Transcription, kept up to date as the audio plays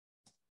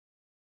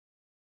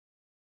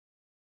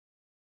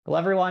Hello,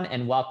 everyone,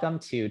 and welcome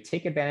to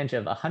take advantage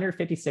of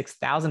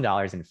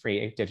 $156,000 in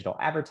free digital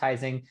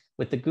advertising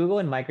with the Google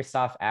and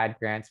Microsoft ad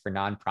grants for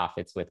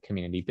nonprofits with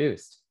Community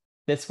Boost.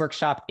 This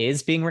workshop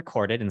is being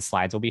recorded and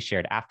slides will be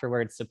shared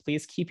afterwards, so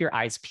please keep your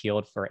eyes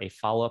peeled for a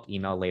follow-up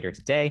email later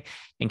today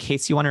in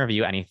case you want to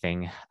review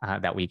anything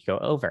that we go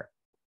over.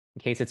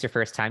 In case it's your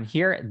first time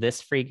here,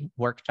 this free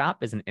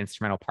workshop is an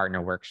Instrumentl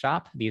Partner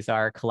Workshop. These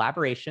are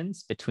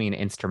collaborations between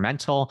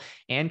Instrumentl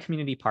and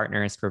community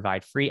partners to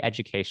provide free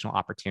educational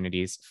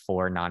opportunities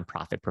for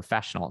nonprofit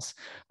professionals.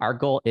 Our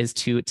goal is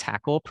to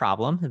tackle a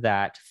problem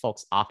that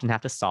folks often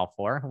have to solve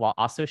for while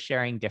also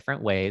sharing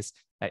different ways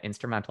that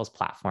Instrumentl's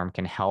platform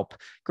can help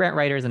grant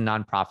writers and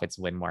nonprofits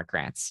win more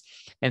grants.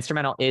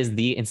 Instrumentl is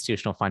the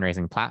institutional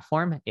fundraising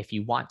platform. If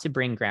you want to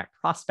bring grant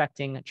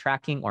prospecting,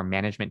 tracking, or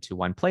management to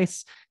one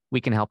place, we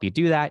can help you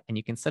do that, and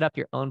you can set up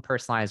your own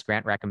personalized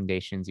grant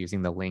recommendations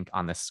using the link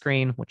on the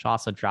screen, which I'll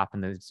also drop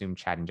in the Zoom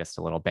chat in just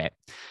a little bit.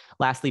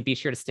 Lastly, be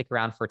sure to stick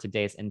around for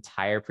today's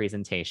entire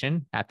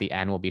presentation. At the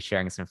end, we'll be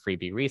sharing some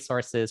freebie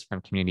resources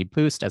from Community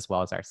Boost as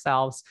well as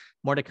ourselves.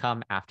 More to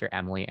come after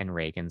Emily and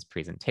Reagan's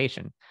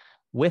presentation.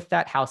 With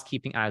that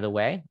housekeeping out of the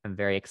way, I'm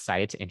very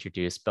excited to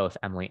introduce both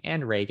Emily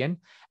and Reagan.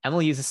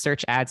 Emily uses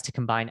search ads to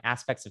combine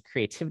aspects of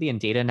creativity and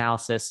data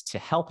analysis to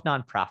help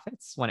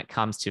nonprofits when it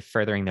comes to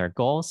furthering their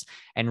goals.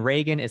 And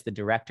Reagan is the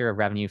Director of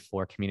Revenue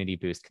for Community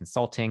Boost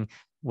Consulting,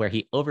 where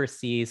he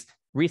oversees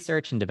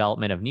research and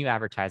development of new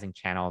advertising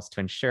channels to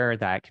ensure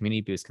that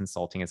Community Boost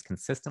Consulting is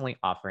consistently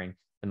offering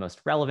the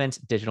most relevant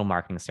digital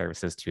marketing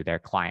services to their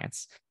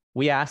clients.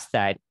 We ask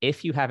that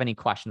if you have any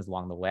questions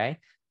along the way,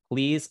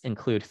 please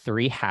include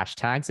 3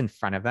 hashtags in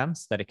front of them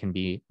so that it can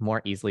be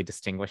more easily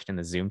distinguished in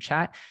the Zoom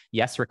chat.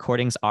 Yes,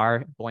 recordings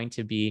are going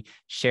to be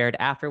shared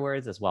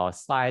afterwards as well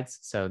as slides,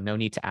 so no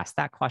need to ask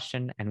that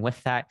question. And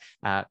with that,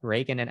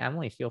 Reagan and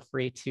Emily, feel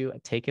free to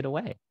take it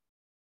away.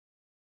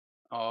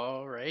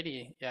 All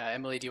righty. Yeah,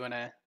 Emily, do you want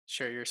to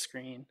share your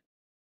screen?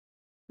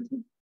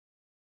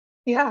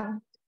 Yeah.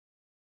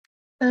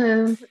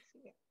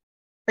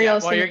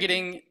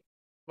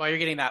 While you're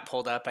getting that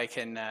pulled up, I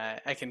can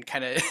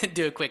kind of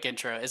do a quick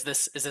intro. Is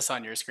this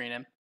on your screen,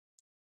 Em?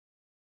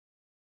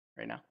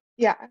 Right now?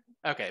 Yeah.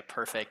 Okay,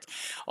 perfect.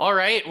 All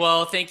right.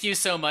 Well, thank you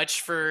so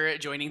much for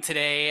joining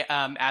today.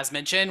 As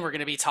mentioned, we're going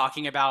to be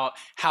talking about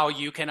how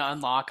you can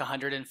unlock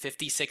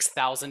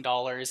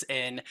 $156,000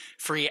 in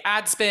free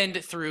ad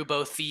spend through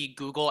both the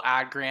Google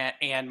Ad Grant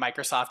and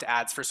Microsoft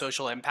Ads for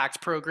Social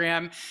Impact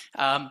program.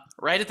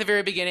 Right at the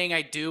very beginning,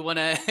 I do want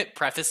to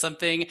preface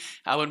something.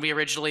 When we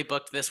originally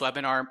booked this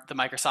webinar, the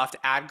Microsoft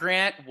Ad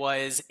Grant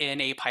was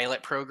in a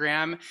pilot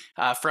program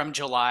from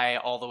July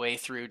all the way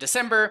through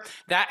December.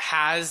 That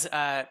has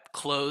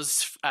closed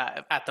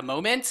at the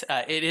moment.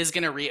 It is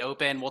going to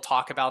reopen. We'll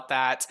talk about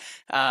that.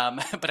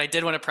 But I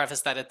did want to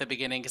preface that at the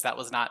beginning because that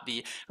was not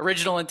the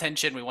original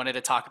intention. We wanted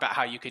to talk about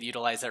how you could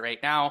utilize it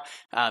right now.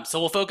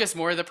 So we'll focus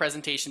more of the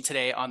presentation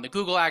today on the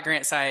Google Ad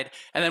Grant side,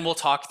 and then we'll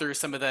talk through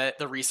some of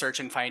the research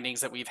and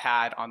findings that we've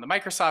had on the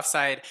Microsoft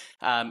side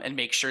and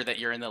make sure that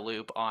you're in the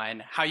loop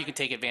on how you can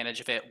take advantage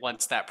of it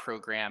once that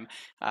program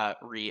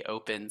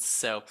reopens.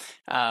 So,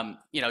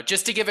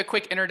 just to give a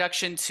quick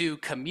introduction to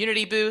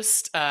Community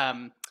Boost,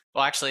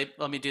 well, actually,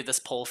 let me do this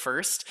poll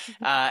first.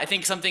 I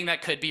think something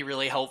that could be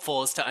really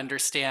helpful is to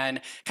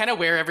understand kind of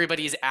where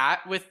everybody's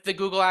at with the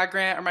Google Ad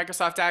Grant or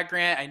Microsoft Ad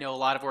Grant. I know a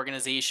lot of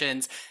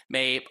organizations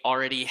may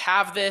already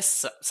have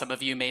this. Some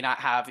of you may not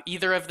have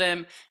either of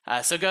them.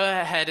 So go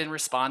ahead and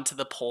respond to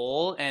the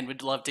poll, and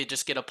we'd love to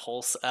just get a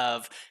pulse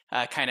of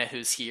kind of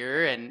who's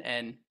here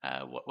and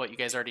what you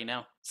guys already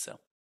know. So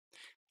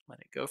let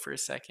it go for a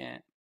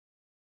second.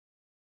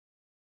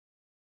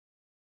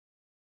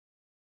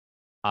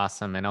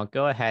 Awesome. And I'll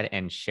go ahead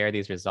and share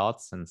these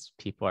results since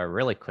people are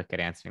really quick at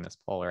answering this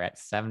poll. We're at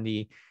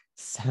 77%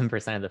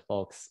 of the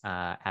folks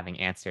having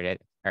answered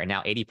it, or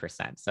now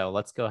 80%. So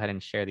let's go ahead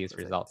and share these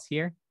results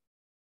here.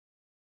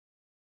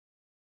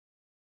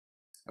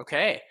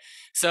 Okay,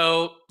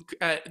 so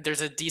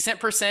there's a decent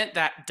percent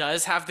that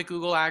does have the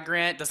Google Ad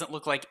Grant. Doesn't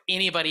look like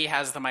anybody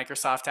has the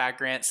Microsoft Ad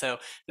Grant, so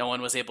no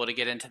one was able to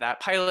get into that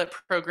pilot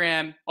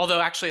program.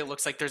 Although actually it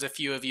looks like there's a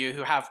few of you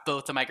who have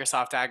both the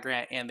Microsoft Ad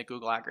Grant and the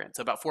Google Ad Grant,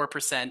 so about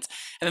 4%. And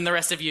then the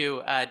rest of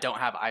you don't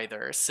have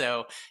either.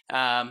 So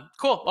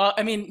cool. Well,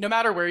 I mean, no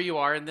matter where you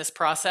are in this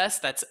process,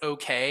 that's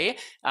okay.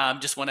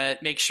 Just want to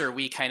make sure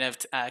we kind of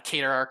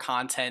cater our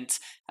content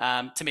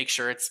to make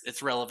sure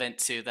it's relevant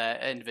to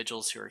the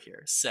individuals who are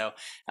here. So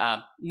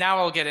now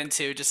I'll get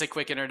into just a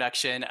quick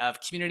introduction of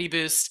Community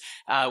Boost.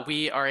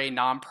 We are a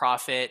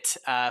nonprofit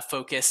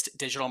focused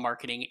digital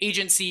marketing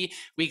agency.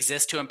 We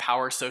exist to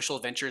empower social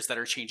ventures that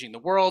are changing the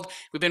world.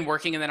 We've been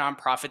working in the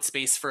nonprofit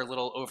space for a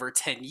little over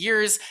 10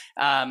 years,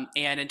 and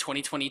in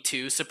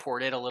 2022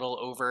 supported a little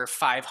over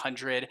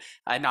 500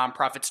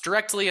 nonprofits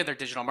directly in their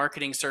digital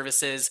marketing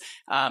services.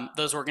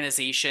 Those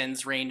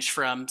organizations range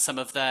from some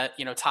of the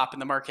top in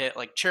the market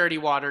like Charity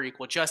Water,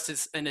 Equal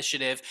Justice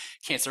Initiative,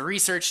 Cancer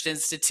Research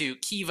Institute,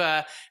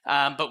 Kiva,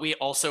 but we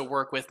also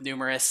work with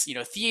numerous,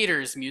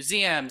 theaters,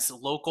 museums,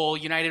 local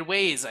United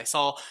Ways. I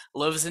saw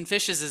Loaves and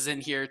Fishes is in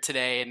here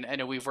today, and I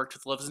know we've worked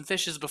with Loaves and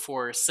Fishes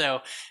before.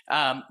 So,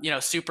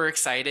 super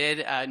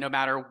excited. No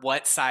matter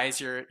what size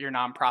your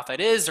nonprofit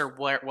is or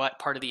what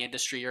part of the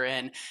industry you're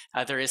in,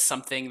 there is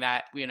something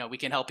that we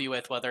can help you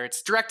with, whether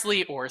it's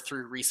directly or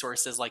through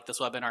resources like this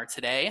webinar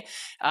today.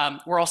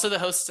 We're also the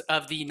host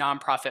of the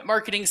Nonprofit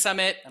Marketing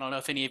Summit. I don't know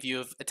if any of you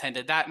have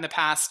attended that in the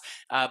past,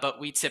 but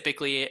we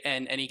typically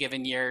in any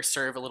given year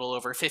serve a little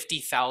over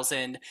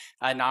 50,000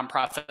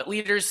 nonprofit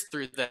leaders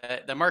through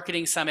the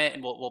Marketing Summit,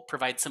 and we'll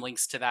provide some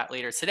links to that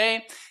later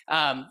today.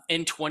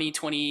 In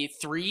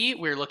 2023,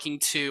 we're looking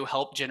to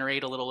help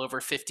generate a little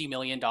over $50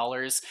 million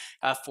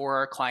for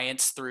our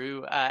clients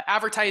through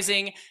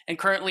advertising, and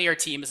currently our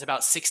team is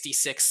about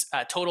 66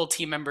 total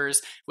team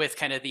members, with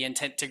kind of the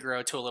intent to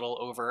grow to a little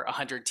over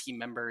 100 team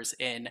members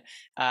in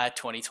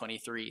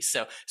 2023.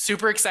 So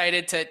super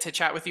excited to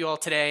chat with you all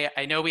today.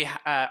 I know we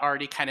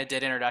already kind of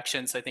did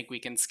introductions, so I think we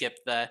can skip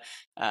the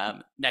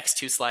next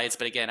two slides.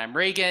 But again, I'm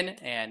Reagan,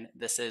 and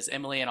this is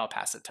Emily, and I'll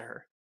pass it to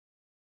her.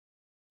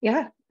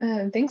 Yeah,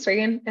 thanks,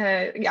 Reagan.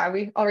 Yeah,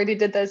 we already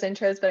did those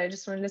intros, but I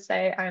just wanted to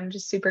say I'm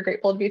just super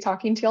grateful to be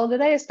talking to you all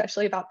today,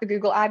 especially about the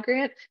Google Ad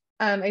Grant.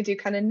 I do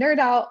kind of nerd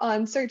out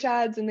on search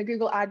ads and the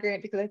Google Ad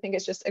Grant because I think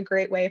it's just a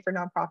great way for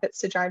nonprofits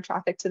to drive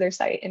traffic to their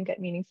site and get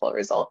meaningful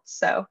results.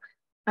 So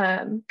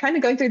kind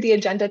of going through the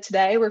agenda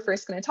today, we're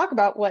first going to talk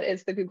about what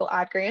is the Google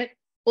Ad Grant.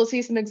 We'll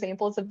see some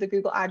examples of the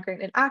Google Ad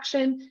Grant in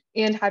action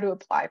and how to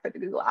apply for the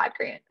Google Ad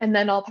Grant. And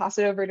then I'll pass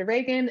it over to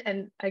Reagan.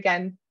 And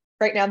again,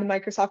 right now the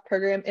Microsoft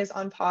program is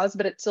on pause,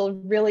 but it's still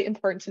really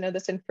important to know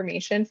this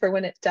information for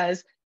when it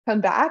does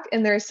come back.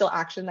 And there is still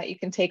action that you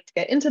can take to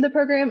get into the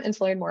program and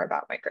to learn more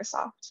about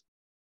Microsoft.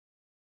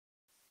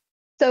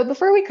 So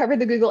before we cover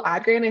the Google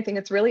Ad Grant, I think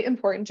it's really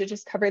important to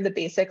just cover the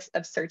basics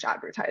of search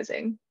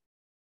advertising.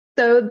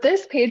 So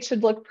this page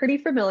should look pretty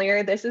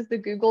familiar. This is the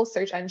Google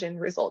search engine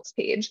results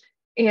page.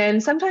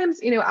 And sometimes,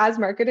 as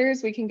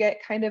marketers, we can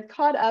get kind of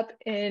caught up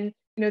in,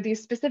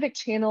 these specific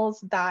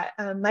channels that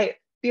might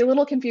be a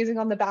little confusing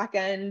on the back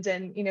end.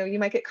 And, you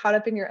might get caught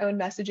up in your own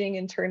messaging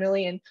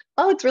internally. And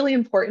while it's really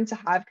important to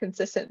have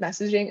consistent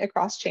messaging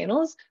across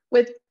channels,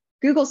 with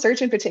Google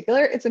search in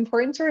particular, it's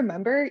important to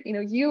remember,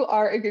 you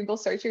are a Google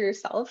searcher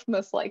yourself,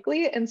 most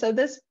likely. And so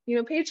this,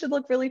 page should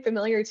look really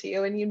familiar to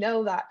you. And you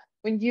know that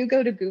when you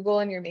go to Google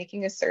and you're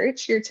making a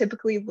search, you're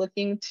typically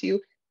looking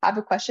to have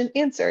a question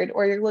answered,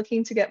 or you're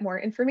looking to get more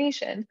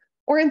information,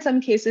 or in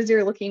some cases,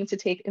 you're looking to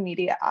take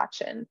immediate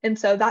action. And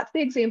so that's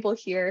the example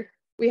here.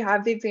 We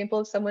have the example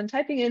of someone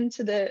typing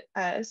into the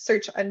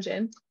search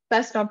engine,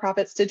 best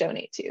nonprofits to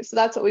donate to. So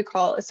that's what we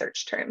call a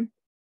search term.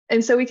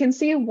 And so we can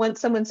see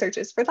once someone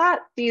searches for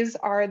that, these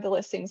are the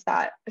listings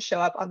that show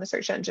up on the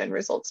search engine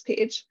results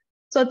page.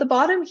 So at the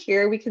bottom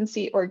here, we can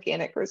see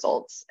organic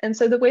results. And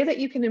so the way that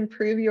you can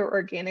improve your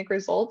organic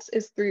results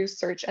is through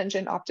search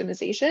engine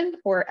optimization,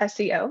 or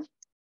SEO.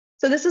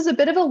 So this is a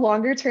bit of a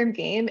longer term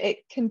game. It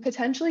can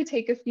potentially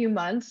take a few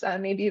months,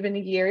 maybe even a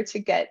year, to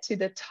get to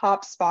the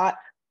top spot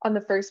on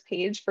the first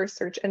page for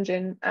search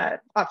engine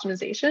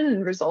optimization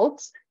and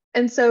results.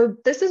 And so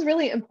this is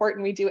really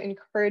important. We do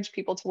encourage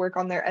people to work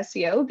on their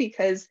SEO,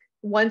 because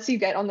once you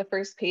get on the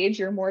first page,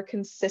 you're more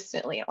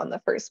consistently on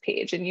the first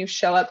page and you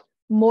show up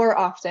more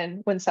often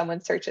when someone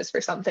searches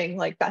for something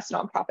like best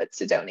nonprofits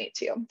to donate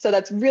to. So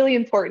that's really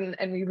important,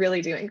 and we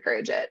really do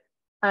encourage it.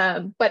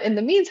 But in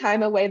the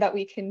meantime, a way that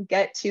we can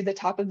get to the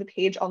top of the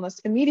page almost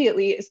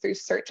immediately is through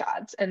search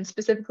ads, and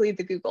specifically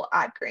the Google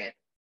Ad Grant.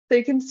 So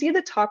you can see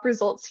the top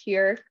results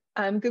here.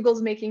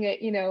 Google's making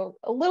it,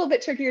 a little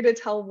bit trickier to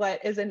tell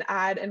what is an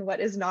ad and what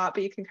is not,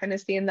 but you can kind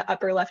of see in the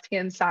upper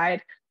left-hand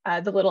side,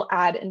 the little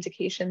ad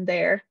indication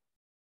there.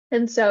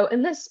 And so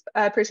in this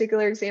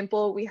particular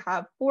example, we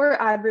have 4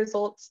 ad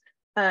results.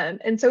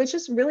 And so it's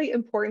just really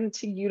important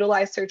to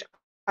utilize search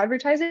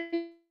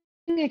advertising,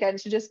 again,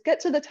 to just get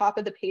to the top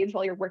of the page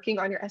while you're working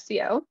on your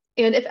SEO.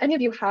 And if any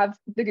of you have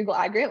the Google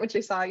Ad Grant, which I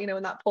saw,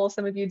 in that poll,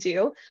 some of you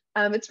do,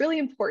 it's really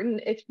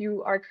important if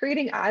you are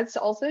creating ads to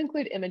also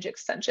include image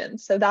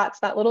extensions. So that's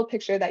that little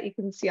picture that you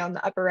can see on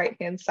the upper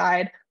right-hand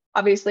side.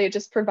 Obviously, it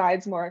just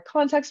provides more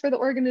context for the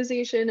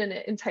organization, and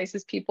it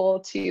entices people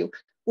to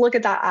look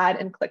at that ad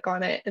and click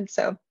on it. And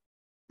so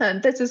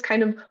this is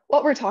kind of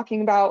what we're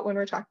talking about when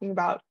we're talking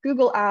about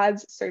Google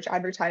Ads, search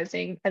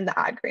advertising, and the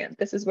Ad Grant.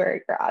 This is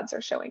where your ads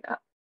are showing up.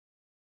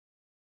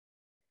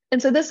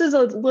 And so this is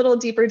a little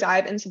deeper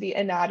dive into the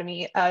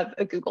anatomy of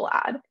a Google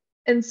ad.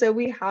 And so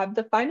we have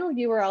the final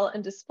URL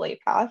and display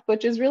path,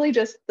 which is really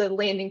just the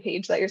landing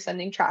page that you're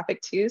sending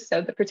traffic to, so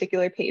the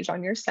particular page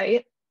on your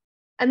site.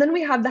 And then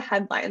we have the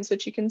headlines,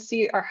 which you can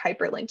see are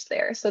hyperlinked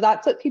there. So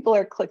that's what people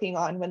are clicking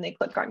on when they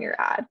click on your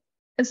ad.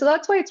 And so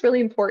that's why it's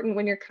really important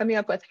when you're coming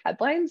up with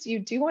headlines, you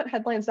do want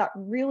headlines that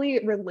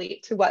really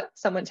relate to what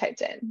someone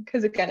typed in.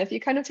 Because again, if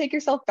you kind of take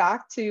yourself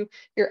back to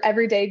your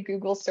everyday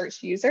Google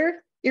search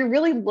user, you're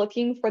really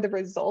looking for the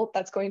result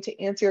that's going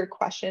to answer your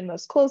question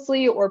most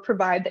closely or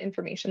provide the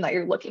information that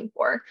you're looking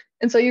for.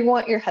 And so you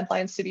want your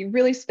headlines to be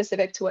really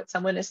specific to what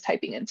someone is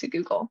typing into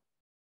Google.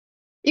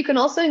 You can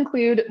also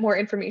include more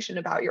information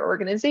about your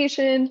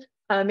organization,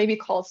 maybe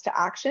calls to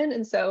action.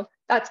 And so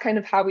that's kind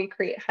of how we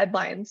create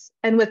headlines.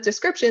 And with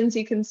descriptions,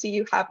 you can see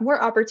you have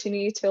more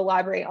opportunity to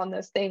elaborate on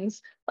those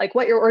things, like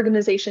what your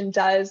organization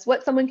does,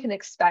 what someone can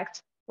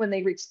expect when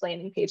they reach the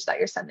landing page that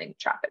you're sending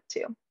traffic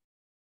to.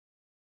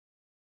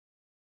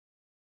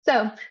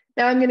 So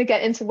now I'm going to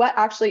get into what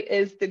actually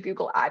is the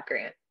Google Ad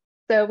Grant.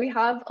 So we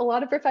have a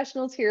lot of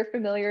professionals here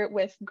familiar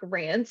with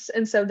grants,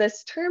 and so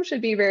this term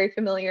should be very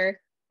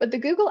familiar, but the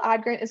Google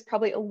Ad Grant is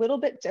probably a little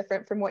bit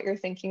different from what you're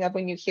thinking of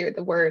when you hear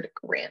the word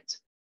grant.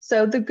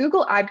 So the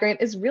Google Ad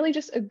Grant is really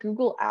just a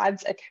Google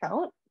Ads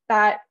account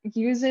that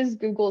uses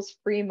Google's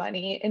free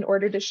money in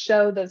order to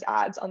show those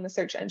ads on the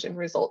search engine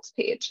results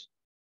page.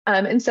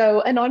 And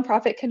so a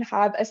nonprofit can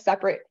have a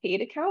separate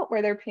paid account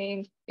where they're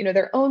paying,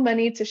 their own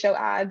money to show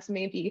ads,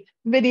 maybe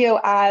video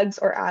ads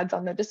or ads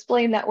on the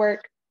display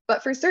network.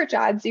 But for search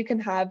ads, you can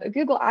have a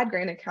Google Ad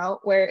Grant account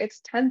where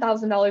it's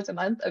 $10,000 a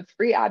month of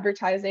free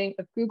advertising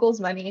of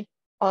Google's money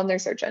on their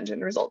search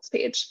engine results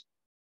page.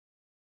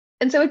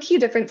 And so a key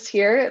difference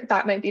here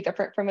that might be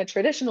different from a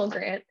traditional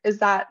grant is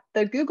that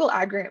the Google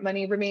Ad Grant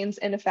money remains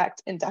in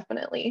effect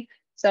indefinitely.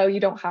 So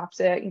you don't have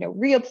to,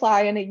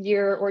 reapply in a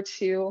year or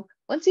two.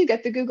 Once you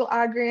get the Google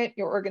Ad Grant,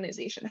 your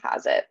organization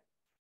has it.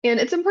 And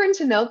it's important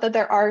to note that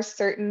there are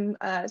certain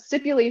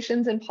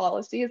stipulations and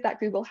policies that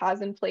Google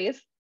has in place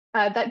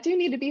that do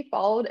need to be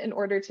followed in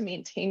order to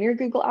maintain your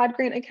Google Ad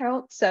Grant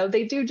account. So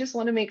they do just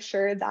want to make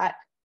sure that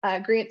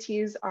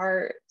grantees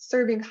are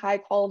serving high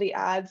quality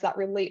ads that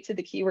relate to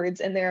the keywords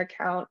in their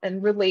account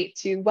and relate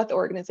to what the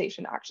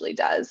organization actually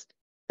does.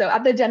 So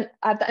at the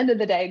end of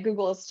the day,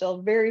 Google is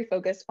still very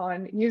focused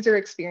on user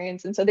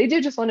experience. And so they do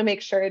just want to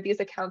make sure these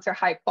accounts are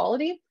high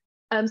quality.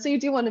 So you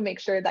do want to make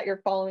sure that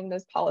you're following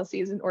those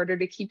policies in order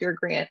to keep your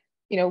grant,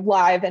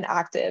 live and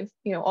active,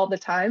 all the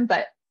time.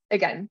 But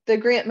again, the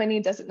grant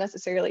money doesn't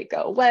necessarily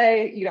go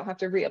away. You don't have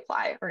to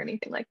reapply or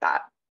anything like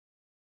that.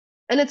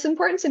 And it's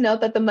important to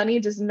note that the money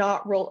does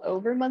not roll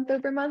over month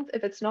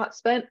if it's not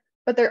spent,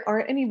 but there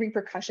aren't any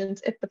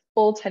repercussions if the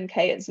full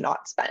 10K is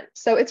not spent.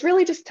 So it's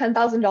really just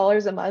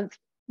 $10,000 a month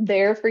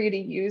there for you to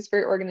use for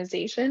your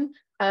organization.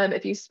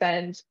 If you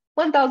spend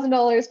 $1,000,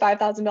 $5,000,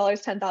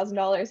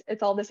 $10,000,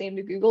 it's all the same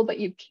to Google, but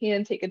you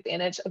can take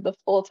advantage of the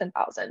full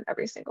 $10,000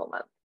 every single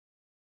month.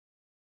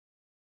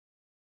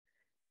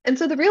 And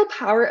so the real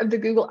power of the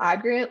Google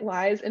Ad Grant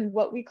lies in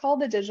what we call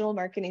the digital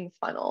marketing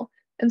funnel.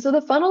 And so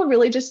the funnel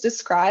really just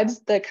describes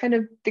the kind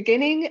of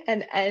beginning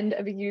and end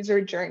of a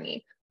user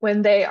journey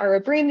when they are a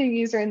brand new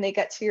user and they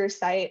get to your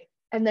site,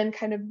 and then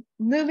kind of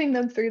moving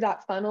them through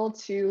that funnel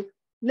to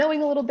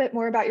knowing a little bit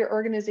more about your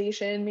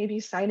organization, maybe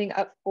signing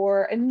up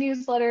for a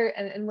newsletter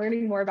and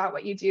learning more about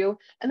what you do,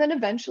 and then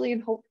eventually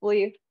and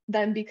hopefully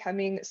then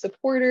becoming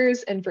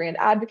supporters and brand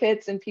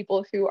advocates and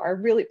people who are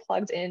really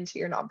plugged into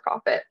your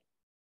nonprofit.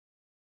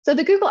 So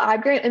the Google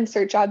Ad Grant and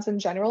search ads in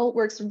general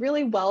works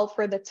really well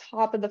for the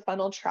top of the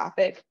funnel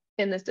traffic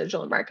in this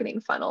digital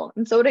marketing funnel.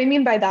 And so what I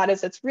mean by that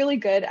is it's really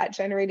good at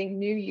generating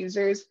new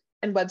users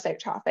and website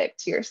traffic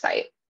to your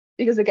site.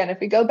 Because again, if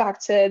we go back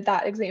to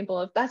that example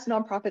of best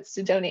nonprofits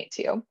to donate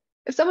to,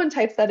 if someone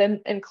types that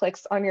in and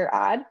clicks on your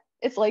ad,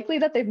 it's likely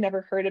that they've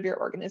never heard of your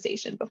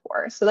organization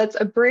before. So that's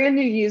a brand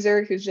new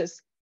user who's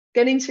just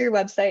getting to your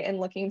website and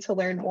looking to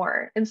learn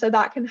more. And so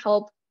that can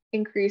help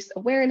increase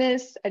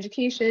awareness,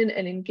 education,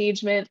 and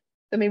engagement.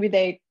 So maybe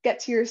they get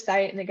to your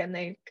site and again,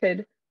 they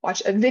could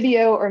watch a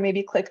video or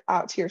maybe click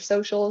out to your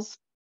socials.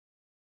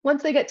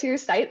 Once they get to your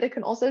site, they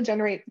can also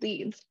generate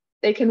leads.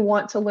 They can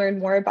want to learn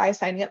more by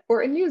signing up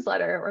for a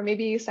newsletter or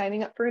maybe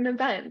signing up for an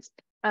event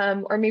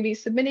or maybe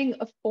submitting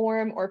a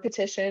form or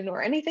petition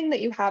or anything that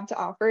you have to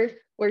offer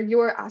where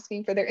you're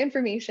asking for their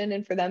information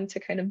and for them to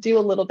kind of do a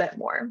little bit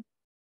more.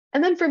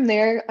 And then from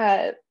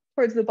there,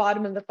 towards the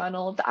bottom of the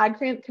funnel, the ad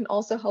grant can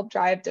also help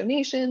drive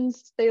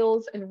donations,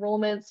 sales,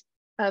 enrollments.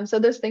 So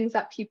those things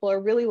that people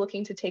are really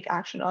looking to take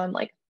action on,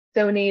 like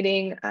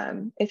donating,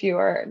 if you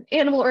are an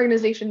animal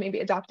organization, maybe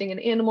adopting an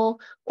animal,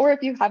 or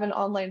if you have an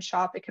online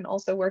shop, it can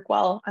also work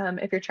well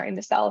if you're trying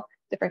to sell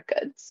different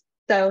goods.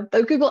 So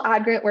the Google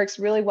Ad Grant works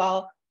really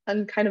well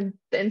on kind of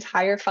the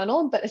entire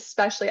funnel, but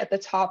especially at the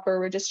top where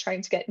we're just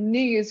trying to get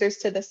new users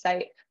to the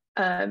site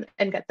and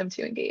get them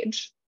to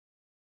engage.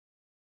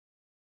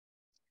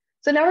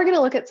 So now we're going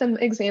to look at some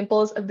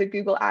examples of the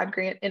Google Ad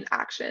Grant in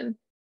action.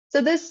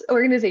 So this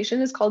organization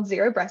is called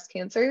Zero Breast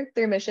Cancer.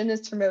 Their mission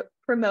is to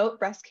promote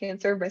breast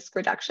cancer risk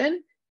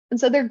reduction. And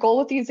so their goal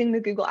with using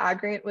the Google Ad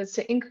Grant was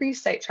to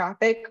increase site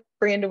traffic,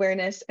 brand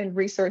awareness, and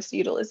resource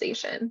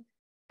utilization.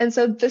 And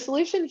so the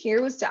solution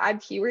here was to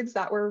add keywords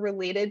that were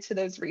related to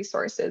those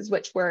resources,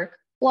 which were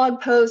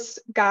blog posts,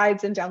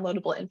 guides, and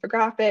downloadable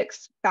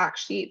infographics, fact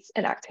sheets,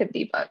 and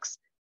activity books.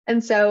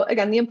 And so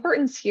again, the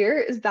importance here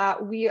is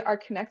that we are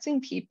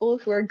connecting people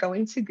who are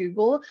going to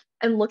Google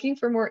and looking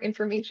for more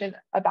information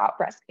about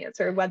breast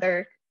cancer,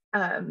 whether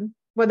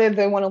whether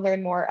they want to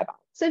learn more about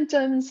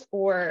symptoms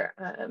or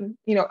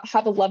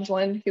have a loved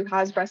one who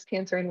has breast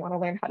cancer and want to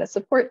learn how to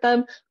support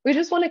them. We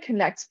just want to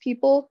connect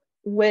people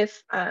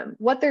with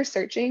what they're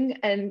searching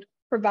and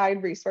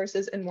provide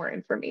resources and more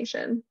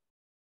information.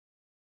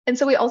 And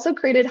so we also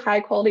created high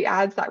quality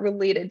ads that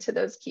related to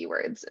those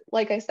keywords.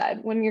 Like I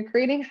said, when you're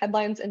creating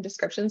headlines and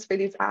descriptions for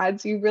these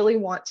ads, you really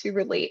want to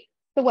relate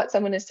to what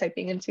someone is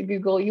typing into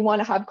Google. You want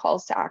to have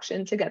calls to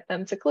action to get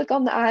them to click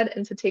on the ad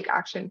and to take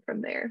action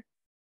from there.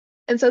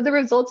 And so the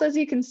results, as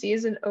you can see,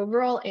 is an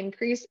overall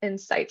increase in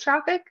site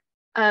traffic,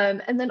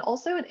 and then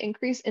also an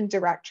increase in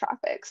direct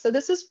traffic. So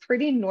this is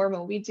pretty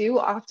normal. We do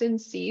often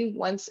see,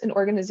 once an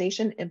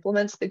organization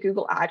implements the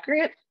Google Ad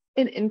Grant,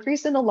 an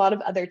increase in a lot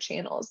of other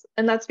channels.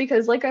 And that's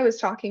because, like I was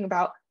talking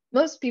about,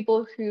 most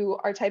people who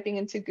are typing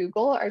into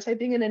Google are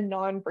typing in a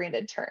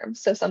non-branded term.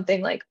 So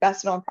something like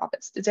best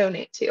nonprofits to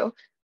donate to.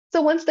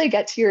 So once they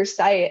get to your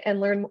site and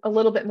learn a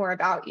little bit more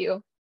about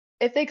you,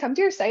 if they come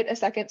to your site a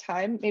second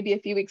time, maybe a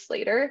few weeks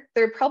later,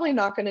 they're probably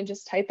not going to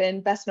just type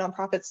in best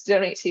nonprofits to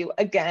donate to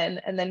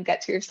again and then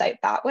get to your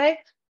site that way.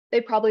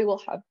 They probably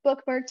will have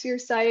bookmarked your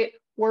site,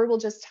 or will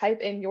just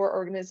type in your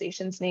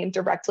organization's name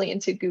directly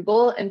into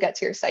Google and get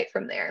to your site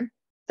from there.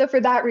 So for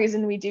that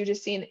reason, we do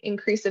just see an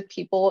increase of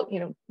people,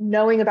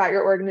 knowing about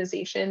your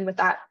organization with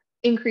that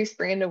increased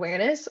brand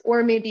awareness,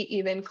 or maybe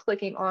even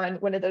clicking on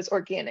one of those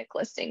organic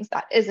listings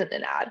that isn't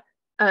an ad.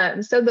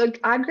 So the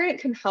ad grant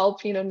can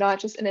help, not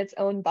just in its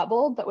own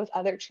bubble, but with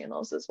other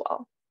channels as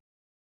well.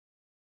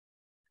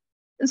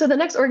 And so the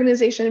next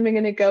organization I'm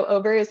going to go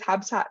over is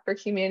Habitat for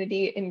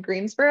Humanity in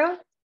Greensboro.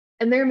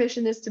 And their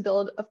mission is to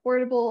build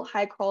affordable,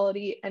 high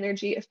quality,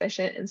 energy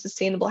efficient, and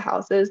sustainable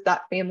houses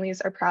that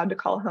families are proud to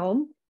call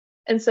home.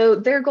 And so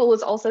their goal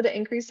is also to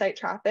increase site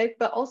traffic,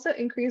 but also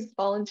increase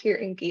volunteer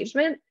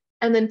engagement,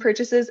 and then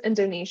purchases and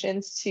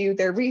donations to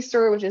their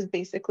ReStore, which is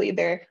basically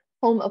their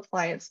home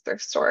appliance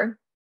thrift store.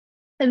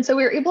 And so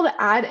we were able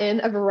to add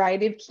in a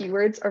variety of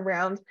keywords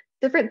around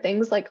different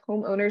things like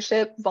home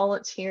ownership,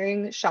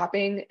 volunteering,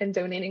 shopping, and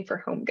donating for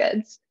home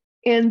goods.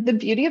 And the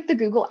beauty of the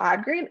Google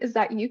Ad Grant is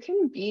that you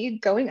can be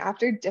going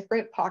after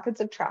different pockets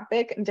of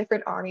traffic and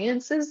different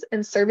audiences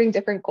and serving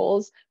different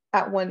goals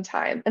at one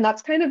time. And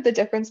that's kind of the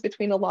difference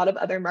between a lot of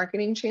other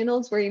marketing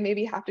channels, where you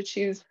maybe have to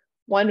choose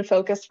one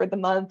focus for the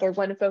month or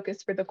one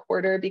focus for the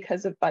quarter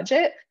because of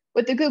budget.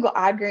 With the Google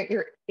Ad Grant,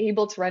 you're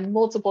able to run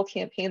multiple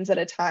campaigns at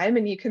a time,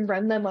 and you can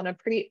run them on a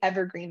pretty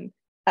evergreen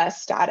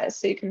status.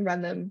 So you can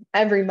run them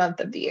every month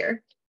of the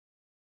year.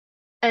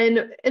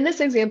 And in this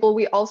example,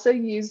 we also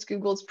used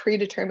Google's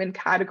predetermined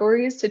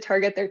categories to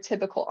target their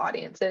typical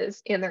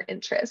audiences and their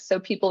interests. So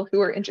people who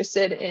are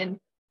interested in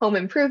home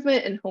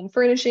improvement and home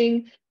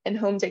furnishing and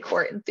home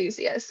decor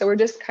enthusiasts. So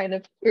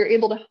we're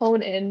able to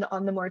hone in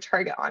on the more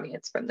target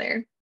audience from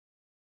there.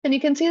 And you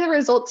can see the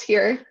results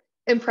here.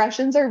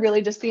 Impressions are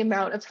really just the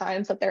amount of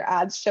times that their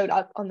ads showed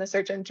up on the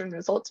search engine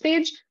results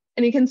page.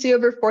 And you can see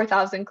over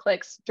 4,000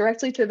 clicks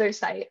directly to their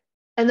site,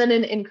 and then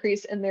an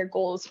increase in their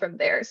goals from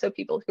there. So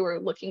people who are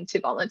looking to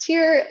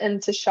volunteer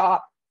and to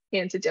shop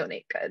and to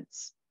donate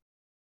goods.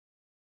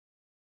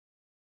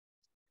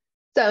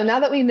 So now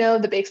that we know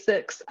the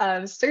basics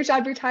of search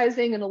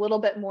advertising and a little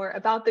bit more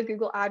about the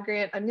Google Ad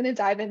Grant, I'm going to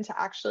dive into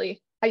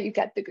actually how you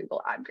get the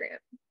Google Ad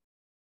Grant.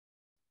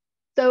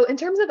 So in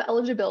terms of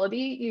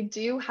eligibility, you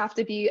do have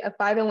to be a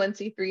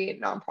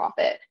 501c3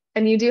 nonprofit,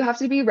 and you do have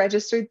to be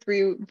registered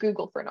through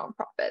Google for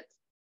Nonprofits.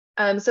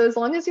 So as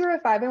long as you're a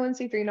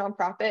 501c3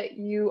 nonprofit,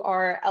 you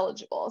are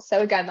eligible.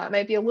 So again, that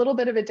might be a little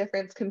bit of a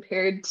difference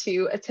compared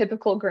to a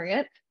typical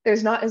grant.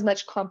 There's not as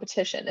much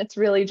competition. It's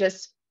really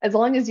just, as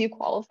long as you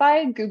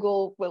qualify,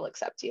 Google will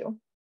accept you.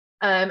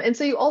 And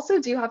so you also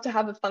do have to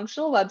have a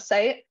functional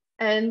website.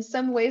 And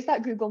some ways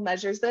that Google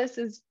measures this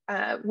is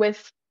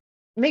with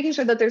making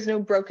sure that there's no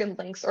broken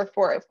links or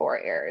 404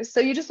 errors. So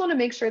you just want to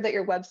make sure that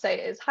your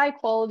website is high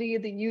quality,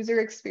 the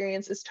user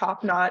experience is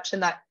top notch,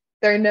 and that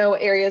there are no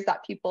areas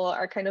that people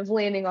are kind of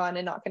landing on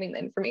and not getting the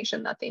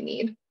information that they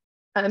need.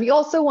 You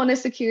also want to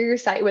secure your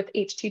site with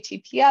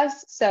HTTPS.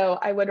 So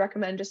I would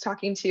recommend just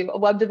talking to a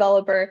web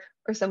developer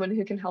or someone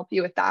who can help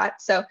you with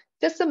that. So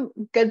just some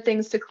good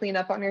things to clean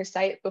up on your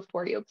site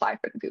before you apply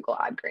for the Google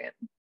Ad Grant.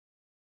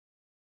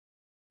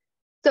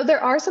 So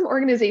there are some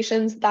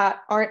organizations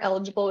that aren't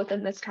eligible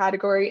within this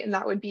category, and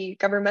that would be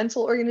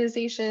governmental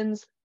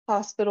organizations,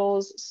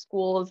 hospitals,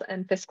 schools,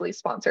 and fiscally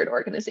sponsored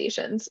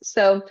organizations.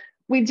 So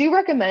we do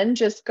recommend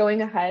just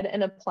going ahead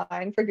and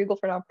applying for Google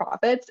for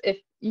Nonprofits. If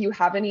you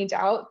have any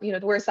doubt, the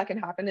worst that can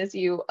happen is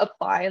you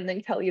apply and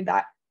they tell you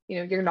that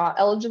you're not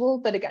eligible.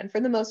 But again,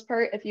 for the most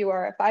part, if you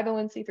are a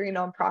 501c3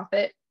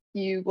 nonprofit,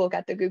 you will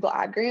get the Google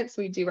Ad Grant.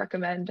 So we do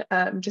recommend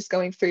just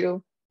going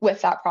through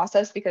with that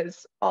process,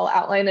 because I'll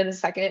outline in a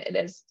second, it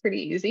is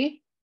pretty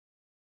easy.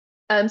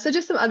 So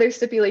just some other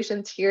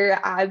stipulations here.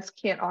 Ads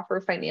can't offer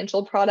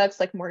financial products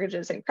like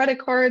mortgages and credit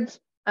cards.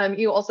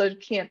 You also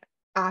can't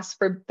ask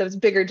for those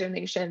bigger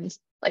donations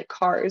like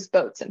cars,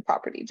 boats, and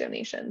property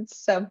donations.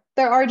 So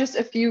there are just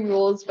a few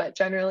rules, but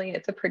generally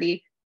it's a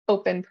pretty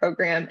open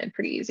program and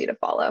pretty easy to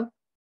follow.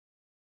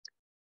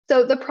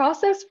 So the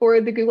process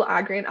for the Google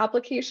Ad Grant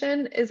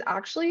application is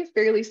actually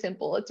fairly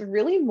simple. It's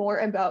really more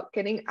about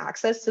getting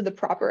access to the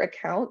proper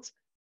account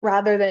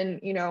rather than,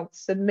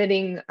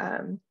 submitting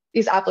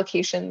these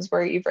applications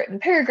where you've written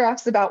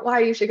paragraphs about why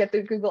you should get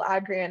the Google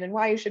Ad Grant and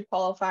why you should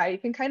qualify. You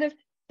can kind of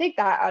take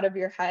that out of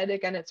your head.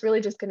 Again, it's really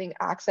just getting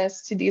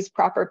access to these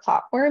proper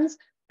platforms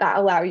that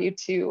allow you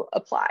to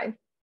apply.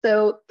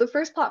 So the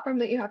first platform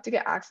that you have to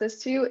get access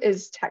to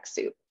is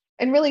TechSoup.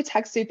 And really,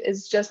 TechSoup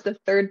is just the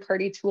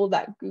third-party tool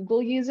that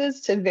Google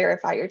uses to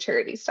verify your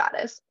charity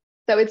status.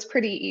 So it's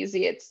pretty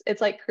easy.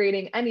 It's like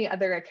creating any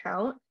other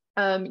account.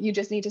 You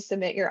just need to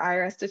submit your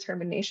IRS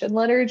determination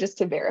letter just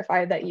to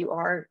verify that you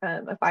are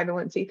a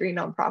 501c3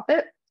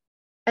 nonprofit.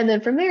 And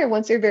then from there,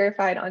 once you're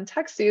verified on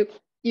TechSoup,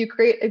 you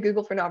create a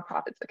Google for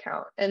Nonprofits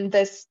account. And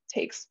this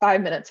takes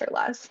 5 minutes or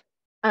less.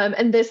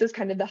 And this is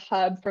kind of the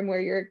hub from where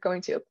you're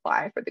going to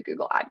apply for the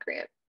Google Ad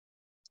Grant.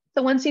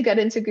 So once you get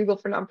into Google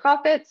for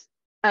Nonprofits,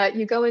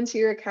 you go into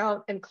your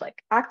account and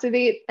click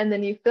activate, and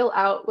then you fill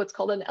out what's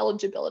called an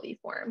eligibility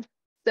form.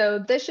 So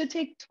this should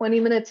take 20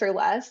 minutes or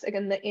less.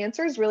 Again, the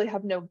answers really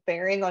have no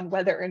bearing on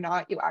whether or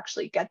not you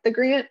actually get the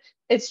grant.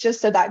 It's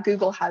just so that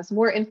Google has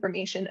more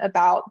information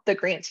about the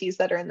grantees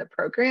that are in the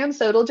program.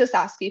 So it'll just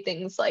ask you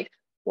things like,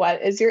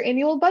 what is your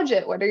annual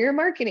budget? What are your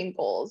marketing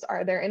goals?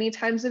 Are there any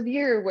times of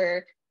year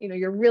where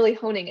you're really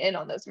honing in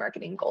on those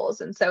marketing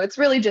goals? And so it's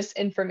really just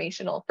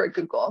informational for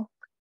Google.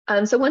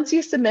 So once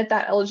you submit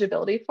that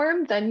eligibility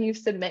form, then you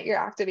submit your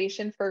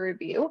activation for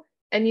review,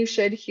 and you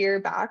should hear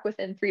back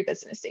within 3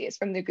 business days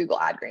from the Google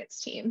Ad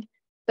Grants team.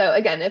 So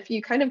again, if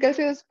you kind of go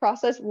through this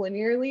process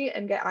linearly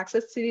and get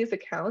access to these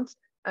accounts,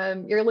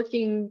 you're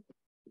looking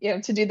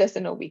to do this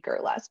in a week or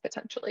less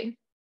potentially.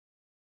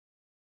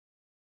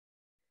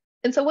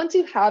 And so once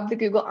you have the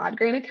Google Ad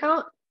Grant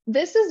account,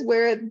 this is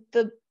where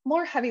the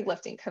more heavy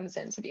lifting comes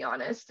in, to be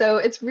honest. So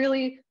it's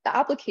really, the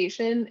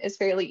application is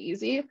fairly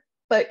easy,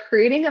 but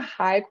creating a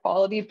high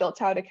quality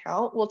built out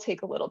account will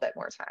take a little bit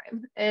more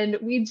time. And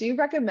we do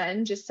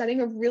recommend just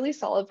setting a really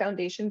solid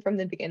foundation from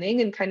the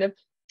beginning and kind of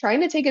trying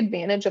to take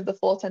advantage of the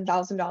full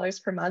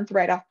 $10,000 per month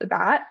right off the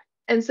bat.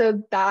 And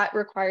so that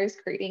requires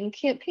creating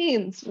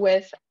campaigns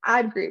with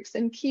ad groups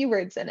and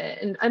keywords in it,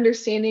 and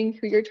understanding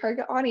who your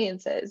target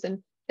audience is,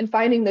 and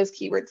finding those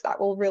keywords that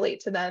will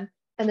relate to them,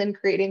 and then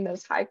creating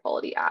those high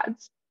quality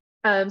ads.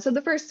 So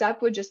the first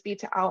step would just be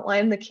to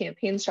outline the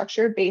campaign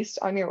structure based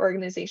on your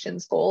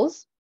organization's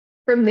goals.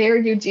 From there,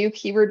 you do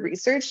keyword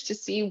research to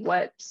see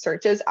what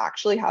searches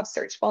actually have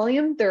search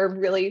volume. There are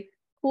really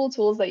cool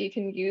tools that you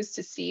can use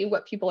to see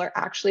what people are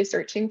actually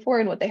searching for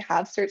and what they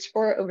have searched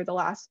for over the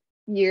last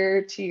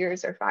year, 2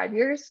 years, or 5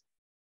 years.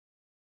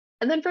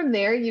 And then from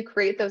there, you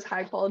create those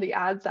high quality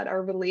ads that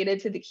are related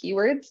to the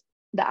keywords,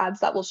 the ads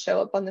that will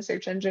show up on the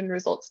search engine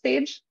results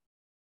page.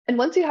 And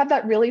once you have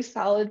that really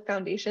solid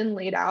foundation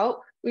laid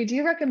out, we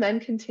do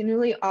recommend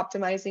continually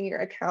optimizing your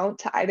account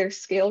to either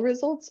scale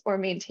results or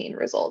maintain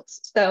results.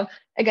 So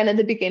again, at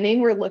the beginning,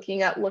 we're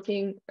looking at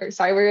working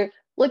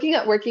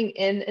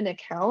in an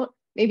account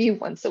maybe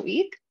once a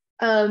week.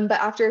 But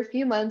after a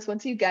few months,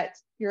 once you get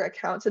your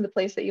account to the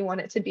place that you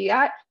want it to be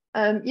at,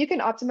 you can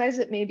optimize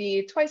it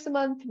maybe twice a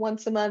month,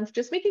 once a month,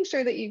 just making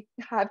sure that you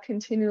have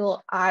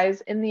continual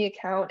eyes in the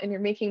account and you're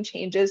making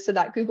changes so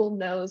that Google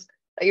knows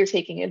that you're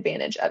taking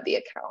advantage of the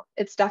account.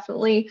 It's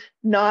definitely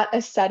not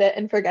a set it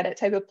and forget it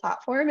type of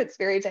platform. It's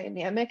very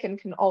dynamic and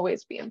can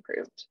always be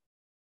improved.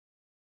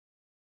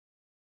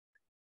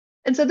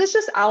 And so this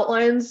just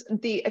outlines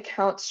the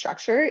account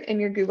structure in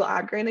your Google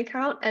Ad Grant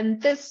account.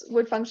 And this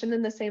would function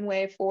in the same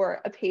way for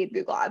a paid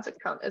Google Ads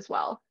account as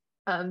well.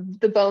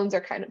 The bones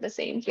are kind of the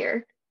same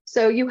here.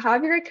 So you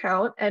have your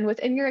account, and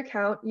within your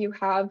account, you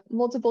have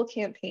multiple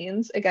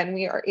campaigns. Again,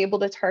 we are able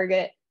to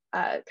target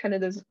kind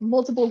of those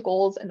multiple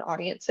goals and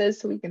audiences,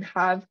 so we can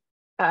have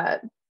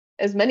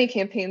as many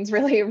campaigns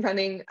really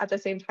running at the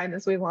same time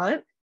as we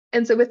want.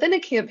 And so within a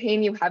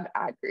campaign, you have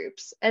ad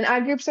groups, and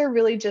ad groups are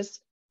really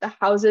just the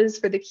houses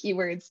for the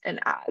keywords and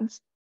ads.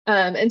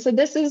 And so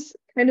this is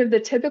kind of the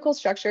typical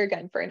structure,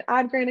 again, for an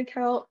ad grant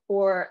account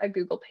or a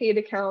Google paid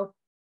account.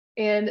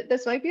 And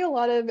this might be a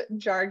lot of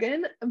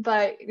jargon,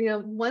 but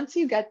once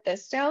you get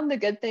this down, the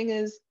good thing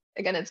is,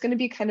 again, it's going to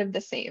be kind of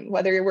the same,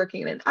 whether you're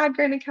working in an ad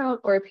grant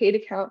account or a paid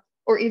account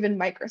or even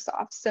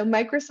Microsoft. So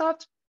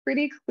Microsoft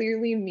pretty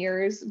clearly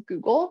mirrors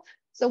Google.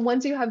 So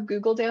once you have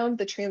Google down,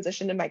 the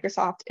transition to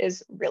Microsoft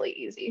is really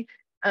easy.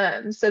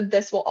 So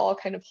this will all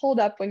kind of hold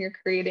up when you're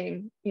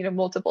creating,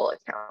 multiple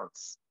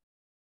accounts.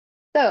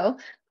 So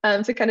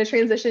to kind of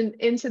transition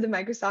into the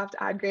Microsoft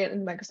Ad Grant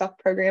and Microsoft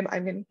program,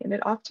 I'm going to hand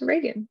it off to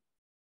Reagan.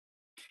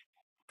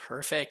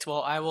 Perfect.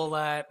 Well, I will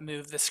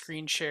move the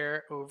screen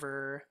share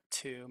over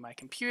to my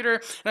computer.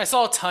 And I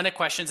saw a ton of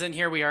questions in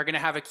here. We are going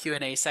to have a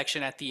Q&A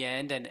section at the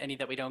end, and any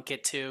that we don't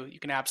get to, you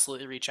can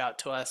absolutely reach out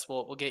to us.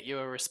 We'll get you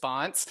a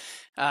response.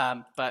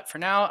 But for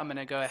now, I'm going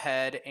to go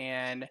ahead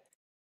and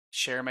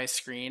share my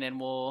screen, and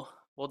we'll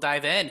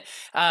dive in.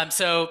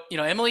 So,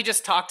 Emily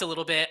just talked a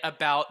little bit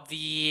about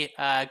the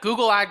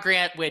Google Ad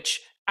Grant, which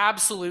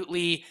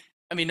absolutely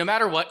I mean, no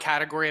matter what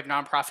category of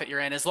nonprofit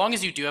you're in, as long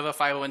as you do have a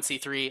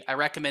 501c3, I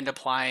recommend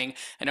applying.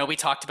 I know we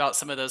talked about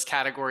some of those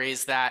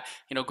categories that,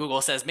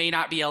 Google says may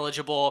not be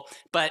eligible,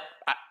 but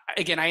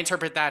again, I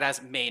interpret that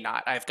as may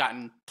not. I've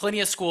gotten plenty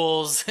of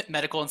schools,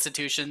 medical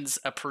institutions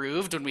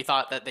approved when we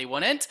thought that they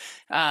wouldn't.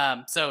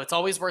 So it's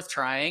always worth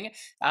trying.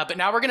 But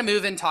now we're going to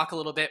move and talk a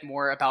little bit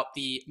more about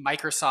the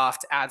Microsoft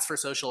Ads for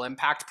Social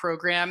Impact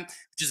program,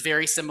 which is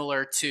very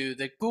similar to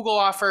the Google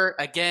offer.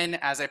 Again,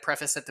 as I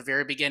prefaced at the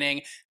very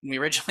beginning, when we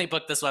originally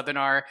booked this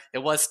webinar, it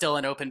was still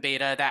an open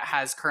beta that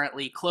has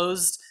currently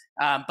closed.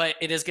 But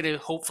it is going to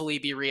hopefully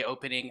be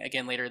reopening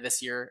again later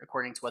this year,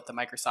 according to what the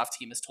Microsoft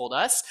team has told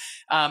us.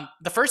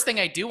 The first thing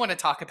I do want to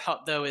talk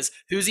about, though, is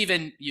who's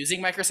even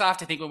using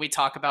Microsoft. I think when we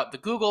talk about the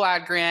Google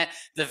ad grant,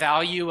 the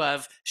value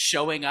of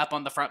showing up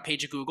on the front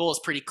page of Google is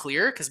pretty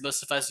clear because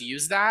most of us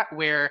use that,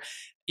 where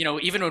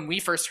even when we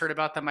first heard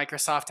about the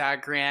Microsoft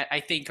ad grant, I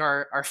think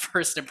our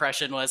first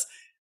impression was,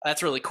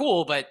 that's really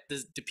cool, but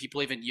do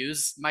people even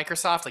use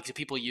Microsoft? Like, do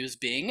people use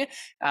Bing?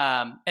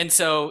 And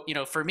so,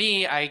 for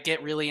me, I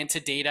get really into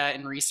data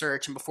and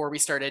research. And before we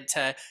started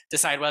to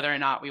decide whether or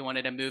not we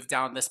wanted to move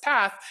down this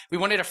path, we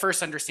wanted to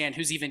first understand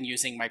who's even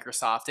using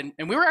Microsoft. And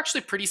we were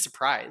actually pretty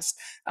surprised.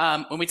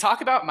 When we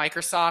talk about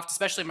Microsoft,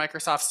 especially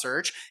Microsoft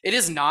Search, it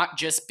is not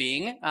just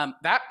Bing.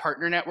 That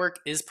partner network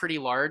is pretty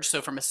large.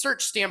 So from a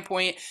search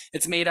standpoint,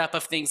 it's made up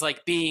of things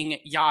like Bing,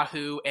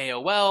 Yahoo,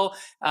 AOL,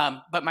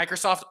 but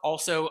Microsoft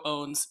also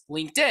owns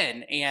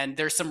LinkedIn, and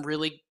there's some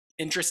really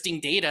interesting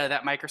data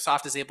that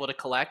Microsoft is able to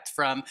collect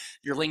from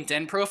your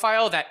LinkedIn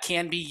profile that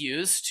can be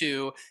used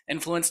to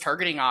influence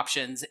targeting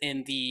options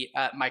in the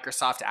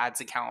Microsoft Ads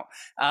account.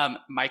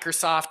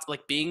 Microsoft,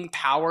 like Bing,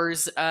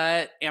 powers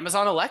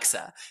Amazon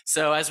Alexa.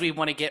 So as we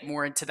want to get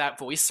more into that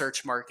voice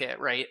search market,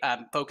 right,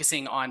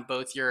 focusing on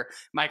both your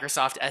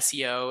Microsoft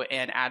SEO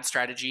and ad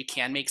strategy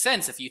can make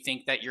sense if you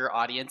think that your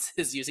audience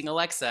is using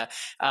Alexa.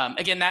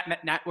 Again,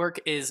 that network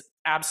is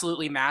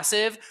absolutely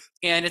massive,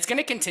 and it's going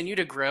to continue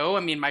to grow.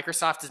 I mean,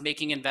 Microsoft is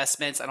making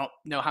investments. I don't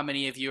know how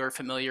many of you are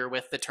familiar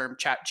with the term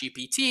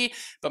ChatGPT,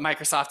 but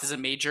Microsoft is a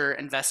major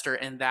investor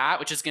in that,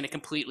 which is going to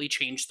completely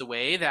change the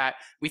way that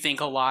we think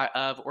a lot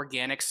of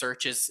organic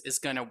search is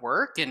going to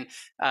work, and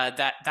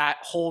that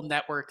whole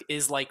network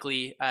is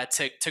likely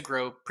to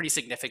grow pretty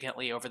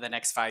significantly over the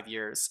next 5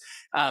 years.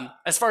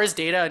 As far as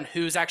data and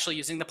who's actually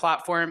using the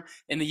platform,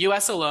 in the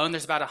US alone,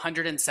 there's about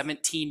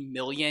 117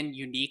 million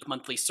unique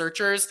monthly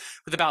searchers,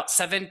 with about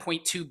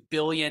 7.2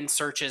 billion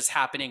searches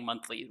happening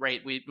monthly,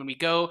 right? When we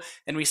go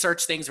and we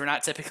search things, we're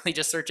not typically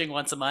just searching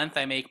once a month.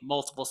 I make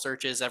multiple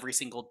searches every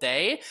single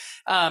day.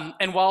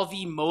 And while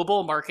the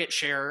mobile market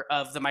share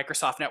of the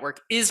Microsoft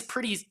network is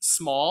pretty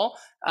small,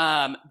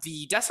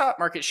 the desktop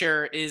market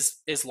share is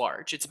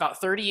large. It's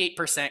about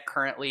 38%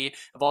 currently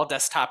of all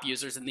desktop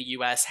users in the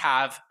US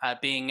have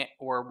Bing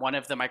or one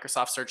of the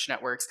Microsoft search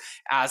networks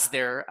as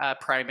their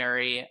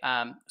primary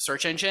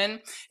search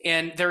engine.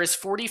 And there is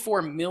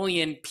 44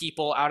 million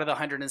people out of the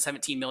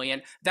 117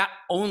 million that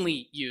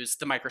only use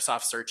the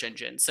Microsoft search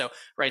engine. So,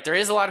 right, there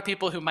is a lot of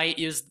people who might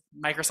use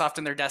Microsoft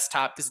on their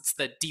desktop because it's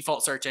the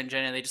default search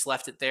engine and they just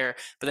left it there,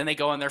 but then they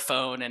go on their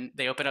phone and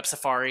they open up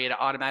Safari and it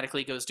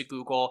automatically goes to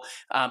Google.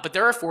 But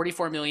there are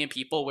 44 million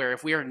people where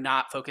if we are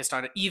not focused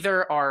on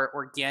either our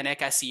organic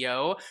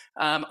SEO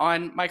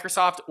on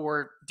Microsoft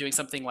or doing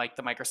something like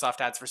the Microsoft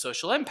Ads for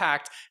Social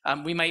Impact,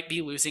 we might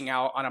be losing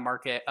out on a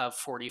market of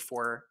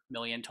 44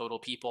 million total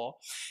people.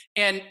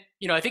 And,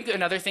 I think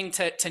another thing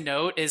to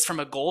note is from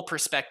a goal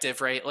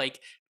perspective, right? Like,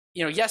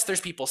 yes, there's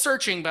people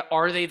searching, but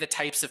are they the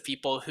types of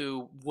people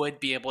who would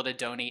be able to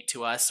donate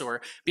to us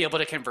or be able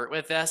to convert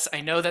with us?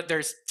 I know that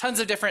there's tons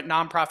of different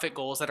nonprofit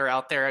goals that are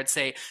out there. I'd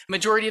say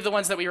majority of the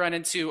ones that we run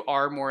into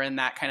are more in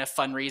that kind of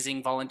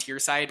fundraising volunteer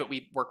side, but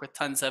we work with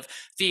tons of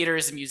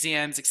theaters and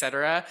museums, et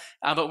cetera.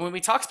 But when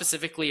we talk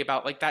specifically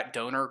about like that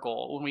donor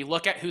goal, when we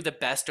look at who the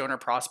best donor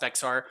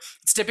prospects are,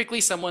 it's typically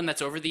someone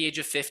that's over the age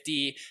of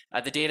 50.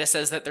 The data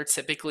says that they're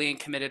typically in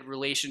committed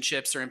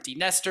relationships or empty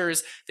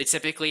nesters. They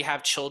typically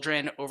have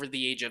children over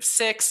the age of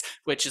 6,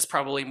 which is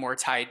probably more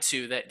tied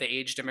to the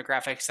age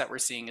demographics that we're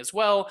seeing as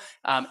well,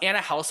 and a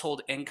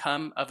household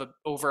income of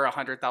over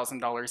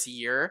 $100,000 a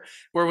year,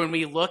 where when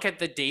we look at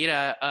the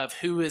data of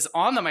who is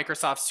on the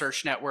Microsoft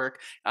Search Network,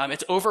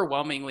 it's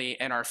overwhelmingly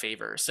in our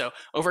favor. So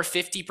over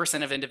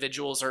 50% of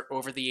individuals are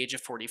over the age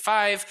of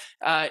 45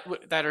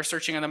 that are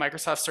searching on the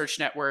Microsoft Search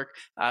Network.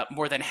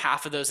 More than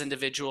half of those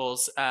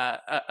individuals,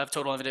 of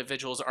total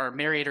individuals, are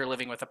married or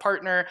living with a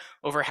partner.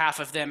 Over half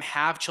of them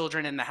have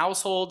children in the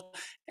household.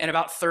 And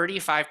about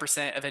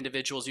 35% of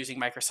individuals using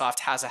Microsoft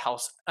has a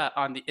house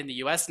in the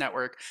US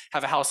network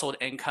have a household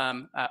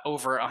income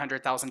over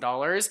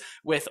 $100,000,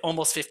 with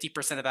almost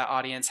 50% of that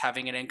audience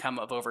having an income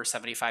of over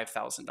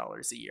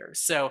 $75,000 a year.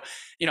 So,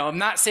 I'm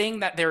not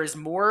saying that there is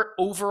more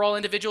overall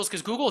individuals,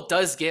 because Google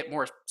does get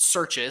more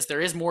searches.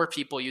 There is more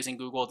people using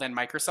Google than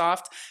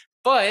Microsoft.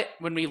 But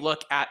when we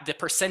look at the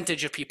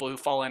percentage of people who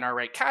fall in our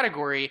right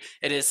category,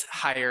 it is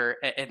higher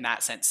in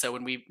that sense. So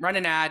when we run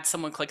an ad,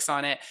 someone clicks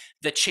on it,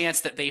 the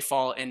chance that they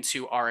fall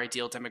into our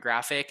ideal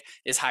demographic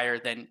is higher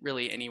than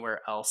really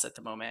anywhere else at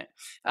the moment.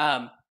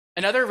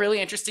 Another really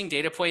interesting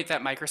data point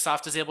that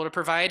Microsoft is able to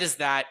provide is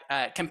that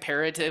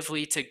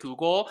comparatively to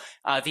Google,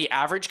 the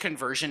average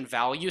conversion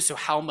value, so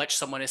how much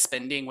someone is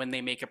spending when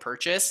they make a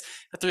purchase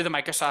through the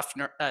Microsoft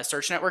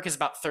Search Network, is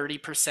about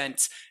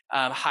 30%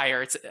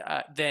 higher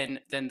than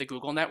the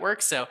Google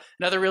network. So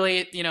another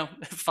really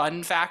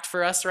fun fact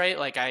for us, right?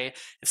 Like if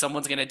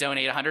someone's going to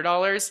donate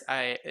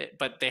 $100,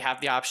 but they have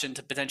the option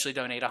to potentially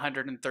donate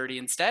 130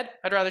 instead,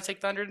 I'd rather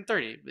take the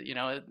 130.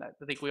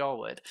 I think we all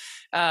would.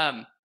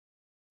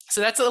 So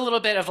that's a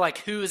little bit of like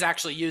who's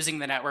actually using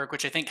the network,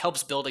 which I think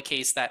helps build a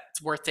case that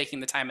it's worth taking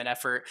the time and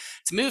effort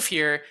to move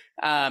here.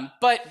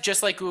 But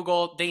just like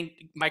Google,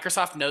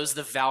 Microsoft knows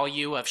the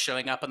value of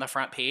showing up on the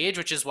front page,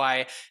 which is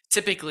why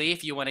typically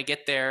if you want to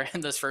get there in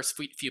those first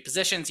few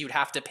positions, you'd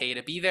have to pay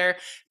to be there.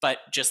 But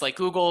just like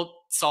Google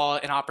saw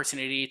an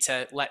opportunity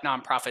to let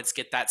nonprofits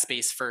get that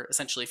space for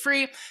essentially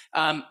free,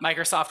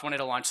 Microsoft wanted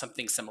to launch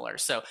something similar.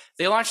 So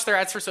they launched their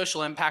Ads for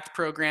Social Impact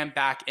program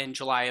back in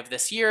July of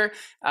this year,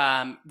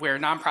 where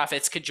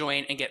nonprofits could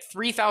join and get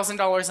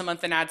 $3,000 a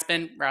month in ad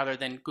spend rather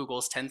than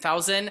Google's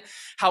 $10,000.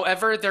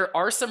 However, there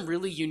are some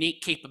really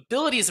unique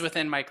capabilities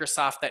within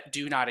Microsoft that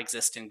do not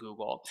exist in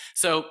Google.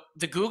 So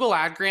the Google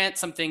Ad Grant,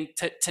 something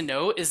to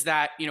note is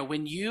that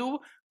when you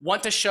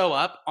want to show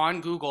up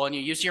on Google and you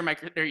use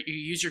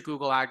your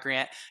Google Ad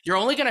Grant, you're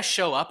only going to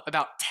show up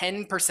about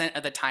 10%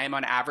 of the time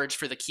on average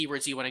for the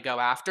keywords you want to go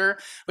after,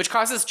 which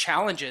causes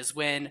challenges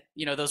when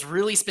those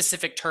really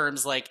specific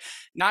terms, like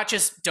not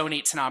just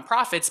donate to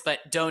nonprofits, but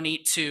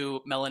donate to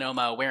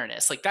melanoma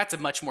awareness. Like that's a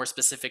much more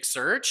specific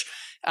search.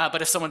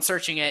 But if someone's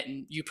searching it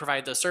and you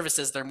provide those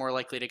services, they're more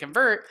likely to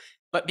convert.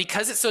 But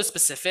because it's so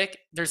specific,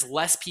 there's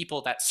less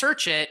people that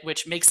search it,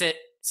 which makes it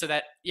so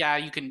that, yeah,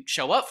 you can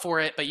show up for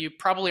it, but you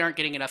probably aren't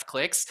getting enough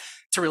clicks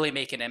to really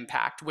make an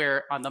impact.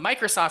 Where on the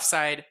Microsoft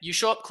side, you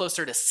show up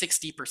closer to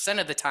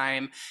 60% of the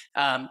time.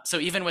 So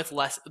even with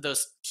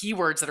those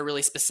keywords that are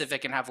really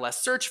specific and have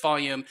less search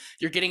volume,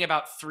 you're getting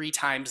about 3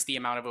 times the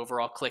amount of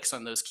overall clicks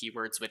on those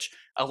keywords, which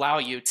allow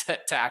you to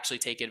actually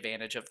take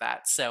advantage of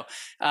that. So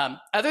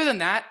other than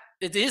that,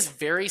 it is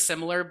very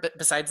similar, but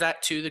besides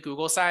that, to the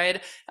Google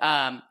side.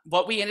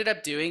 What we ended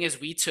up doing is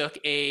we took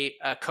a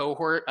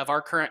cohort of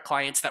our current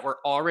clients that were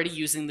already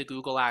using the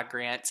Google Ad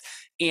Grant,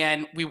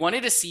 and we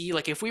wanted to see,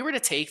 like, if we were to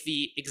take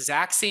the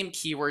exact same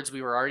keywords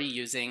we were already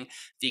using,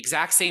 the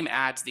exact same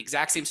ads, the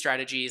exact same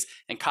strategies,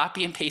 and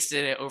copy and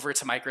pasted it over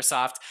to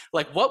Microsoft,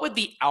 like, what would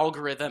the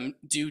algorithm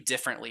do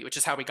differently, which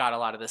is how we got a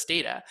lot of this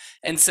data.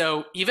 And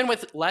so even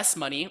with less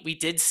money, we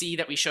did see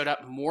that we showed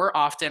up more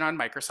often on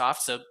Microsoft,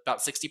 so about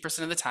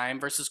 60% of the time,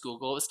 versus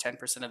Google, it was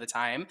 10% of the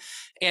time.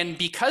 And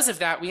because of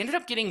that, we ended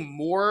up getting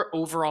more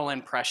overall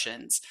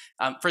impressions.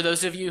 For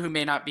those of you who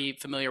may not be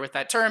familiar with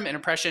that term, an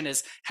impression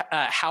is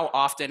how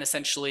often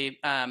essentially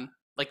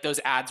like those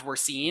ads were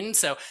seen.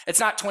 So it's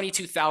not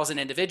 22,000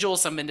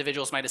 individuals. Some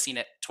individuals might have seen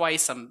it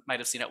twice, some might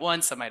have seen it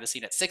once, some might have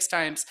seen it 6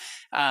 times.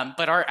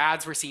 But our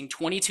ads were seen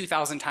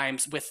 22,000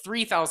 times. With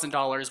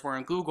 $3,000 were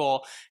in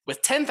Google.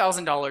 With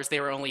 $10,000,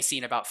 they were only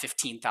seen about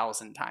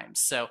 15,000 times.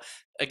 So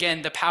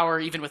again, the power,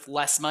 even with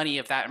less money,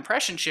 of that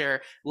impression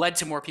share led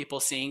to more people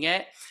seeing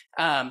it.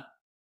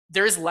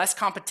 There is less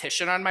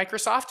competition on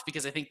Microsoft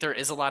because I think there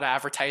is a lot of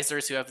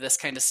advertisers who have this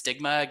kind of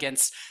stigma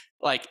against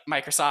like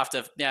Microsoft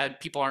of, yeah,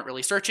 people aren't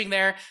really searching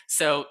there.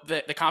 So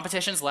the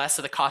competition's less,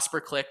 so the cost per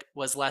click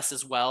was less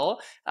as well.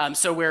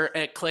 So where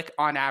a click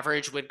on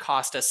average would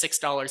cost us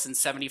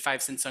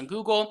 $6.75 on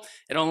Google,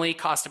 it only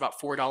cost about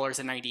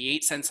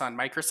 $4.98 on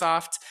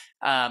Microsoft.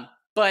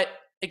 But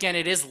again,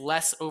 it is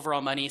less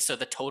overall money, so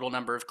the total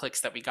number of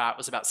clicks that we got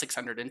was about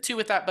 602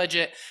 with that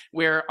budget,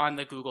 where on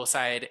the Google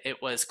side,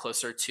 it was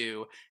closer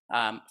to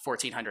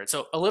 1,400.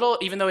 So a little,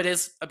 even though it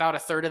is about a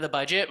third of the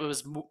budget, it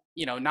was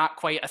not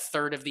quite a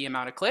third of the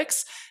amount of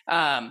clicks.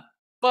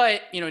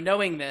 But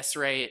knowing this,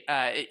 right,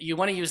 you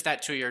want to use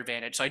that to your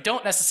advantage. So I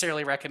don't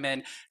necessarily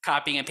recommend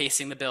copying and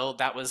pasting the build.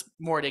 That was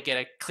more to get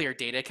a clear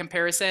data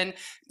comparison.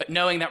 But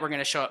knowing that we're going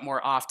to show up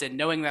more often,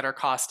 knowing that our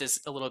cost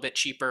is a little bit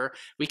cheaper,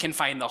 we can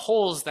find the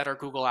holes that our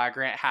Google Ad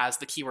Grant has,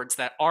 the keywords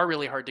that are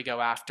really hard to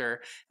go after,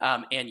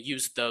 and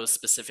use those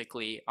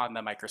specifically on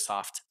the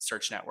Microsoft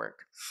Search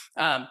Network.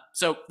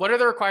 So what are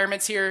the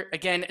requirements here?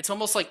 Again, it's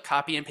almost like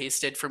copy and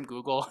pasted from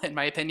Google, in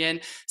my opinion.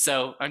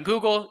 So on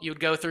Google, you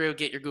would go through,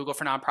 get your Google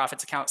for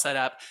Nonprofits account set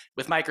up.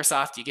 With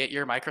Microsoft, you get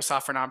your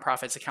Microsoft for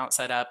Nonprofits account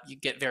set up. You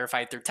get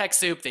verified through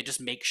TechSoup. They just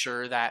make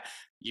sure that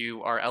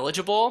you are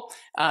eligible.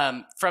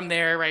 From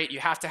there, right, you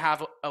have to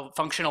have a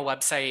functional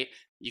website.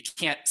 You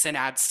can't send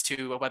ads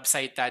to a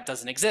website that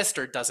doesn't exist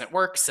or doesn't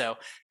work. So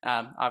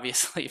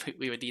obviously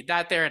we would need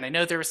that there. And I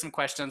know there were some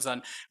questions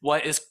on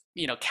what is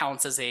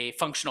counts as a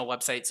functional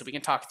website. So we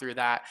can talk through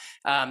that.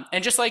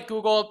 And just like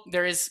Google,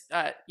 there is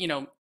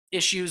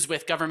issues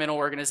with governmental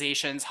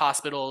organizations,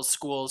 hospitals,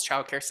 schools,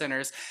 childcare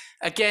centers.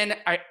 Again,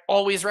 I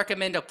always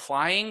recommend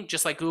applying,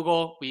 just like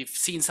Google. We've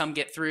seen some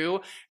get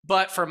through,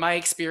 but from my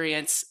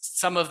experience,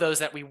 some of those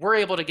that we were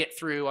able to get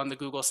through on the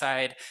Google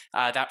side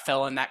that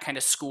fell in that kind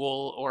of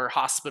school or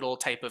hospital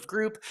type of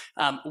group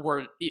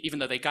were, even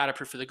though they got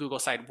approved for the Google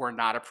side, were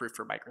not approved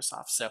for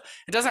Microsoft. So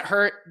it doesn't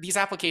hurt. These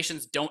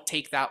applications don't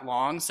take that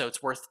long, so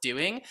it's worth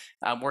doing.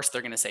 Worst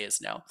they're going to say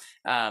is no.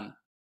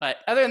 But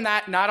other than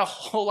that, not a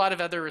whole lot of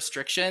other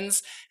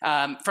restrictions.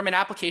 From an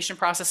application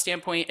process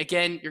standpoint,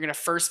 again, you're going to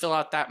first fill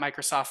out that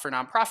Microsoft for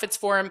Nonprofits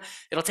form.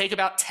 It'll take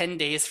about 10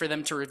 days for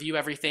them to review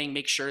everything,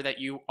 make sure that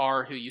you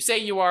are who you say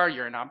you are,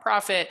 you're a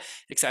nonprofit,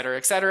 et cetera,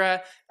 et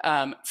cetera.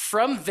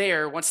 From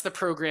there, once the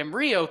program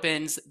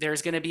reopens,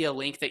 there's going to be a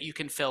link that you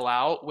can fill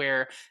out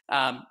where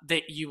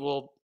that you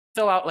will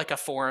fill out like a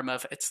form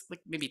of, it's like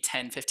maybe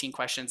 10, 15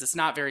 questions. It's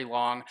not very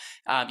long.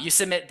 You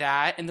submit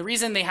that. And the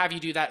reason they have you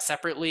do that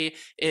separately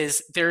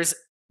is there's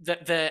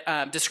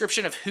the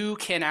description of who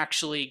can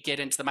actually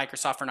get into the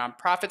Microsoft for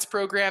Nonprofits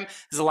program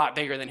is a lot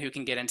bigger than who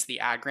can get into the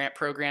ad grant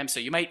program. So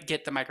you might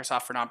get the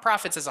Microsoft for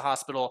Nonprofits as a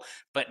hospital,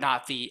 but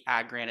not the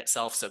ad grant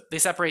itself. So they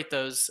separate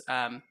those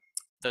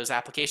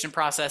application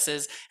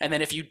processes. And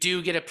then if you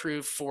do get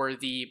approved for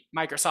the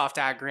Microsoft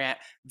ad grant,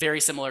 very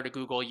similar to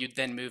Google, you'd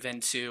then move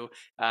into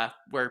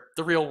where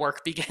the real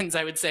work begins,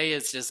 I would say,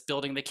 is just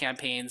building the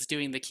campaigns,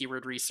 doing the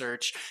keyword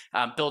research,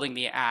 building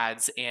the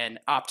ads, and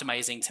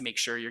optimizing to make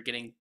sure you're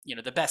getting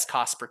the best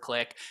cost per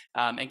click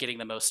and getting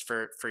the most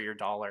for your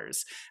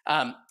dollars.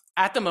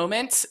 At the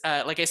moment,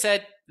 like I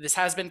said, this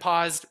has been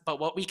paused, but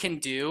what we can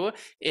do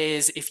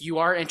is if you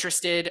are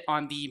interested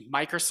on the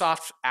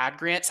Microsoft ad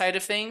grant side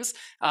of things,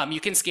 you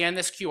can scan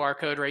this QR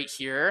code right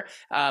here.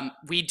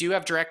 We do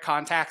have direct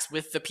contacts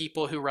with the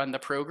people who run the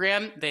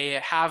program. They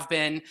have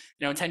been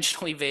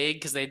intentionally vague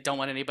because they don't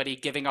want anybody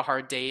giving a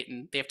hard date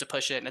and they have to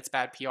push it and it's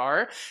bad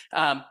PR.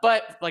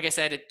 But like I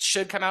said, it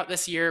should come out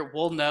this year.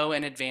 We'll know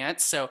in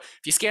advance. So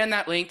if you scan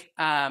that link,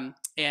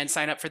 and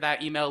sign up for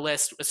that email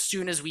list, as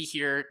soon as we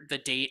hear the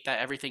date that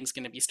everything's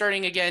going to be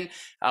starting again,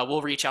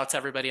 we'll reach out to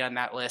everybody on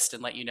that list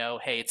and let you know,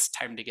 hey, it's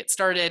time to get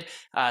started,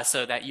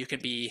 so that you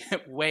can be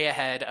way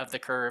ahead of the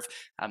curve.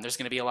 There's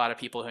going to be a lot of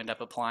people who end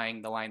up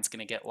applying. The line's going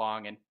to get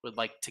long and would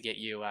like to get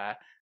you,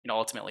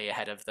 ultimately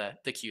ahead of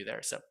the queue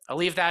there. So I'll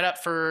leave that up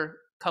for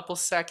a couple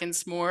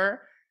seconds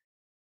more,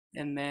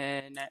 and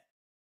then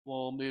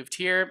we'll move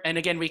here. And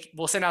again,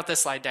 we'll send out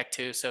this slide deck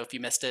too. So if you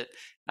missed it,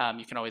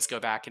 you can always go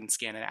back and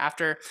scan it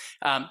after.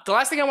 The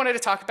last thing I wanted to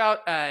talk about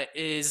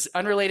is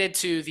unrelated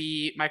to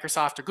the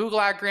Microsoft or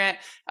Google ad grant,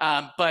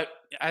 but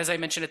as I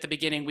mentioned at the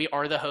beginning, we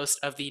are the host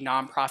of the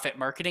Nonprofit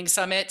Marketing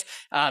Summit.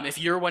 If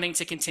you're wanting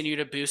to continue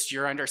to boost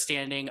your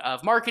understanding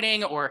of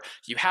marketing, or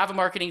you have a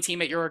marketing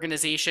team at your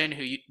organization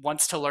who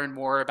wants to learn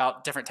more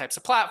about different types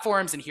of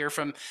platforms and hear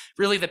from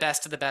really the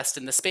best of the best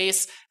in the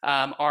space,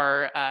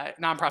 our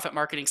Nonprofit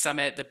Marketing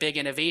Summit, the big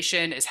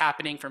innovation, is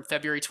happening from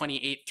February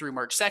 28th through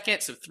March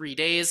 2nd, so 3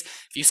 days.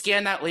 If you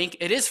scan that link,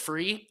 it is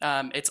free.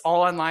 It's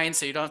all online,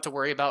 so you don't have to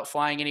worry about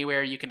flying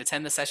anywhere. You can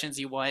attend the sessions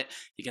you want.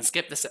 You can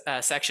skip the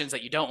sections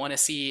that you don't want to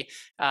see.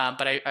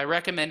 But I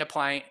recommend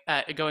applying,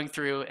 going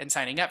through and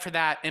signing up for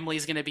that.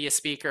 Emily's going to be a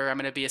speaker. I'm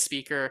going to be a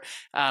speaker.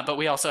 But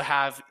we also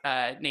have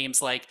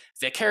names like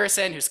Vic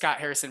Harrison, who's Scott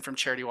Harrison from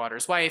Charity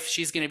Water's wife.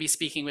 She's going to be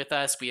speaking with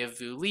us. We have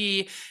Vu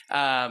Lee,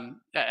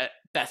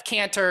 Beth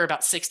Cantor,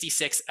 about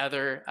 66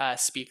 other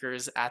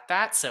speakers at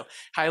that. So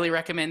highly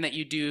recommend that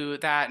you do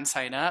that and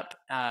sign up.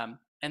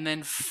 And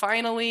then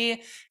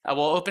finally, we'll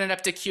open it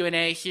up to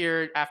Q&A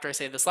here after I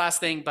say this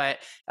last thing. But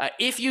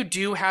if you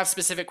do have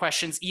specific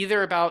questions,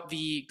 either about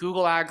the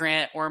Google ad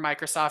grant or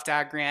Microsoft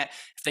ad grant,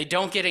 if they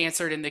don't get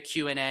answered in the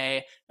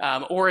Q&A,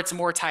 or it's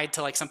more tied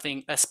to like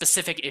a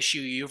specific issue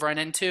you've run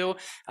into,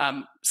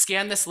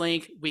 scan this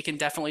link. We can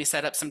definitely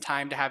set up some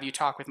time to have you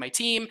talk with my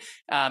team,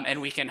 and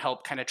we can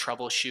help kind of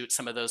troubleshoot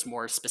some of those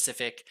more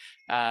specific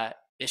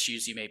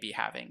issues you may be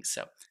having.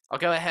 So I'll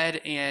go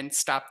ahead and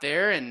stop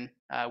there. And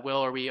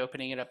Will, are we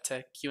opening it up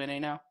to Q&A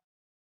now?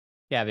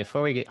 Yeah,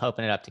 before we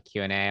open it up to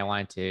Q&A, I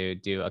wanted to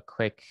do a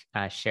quick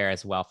share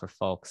as well for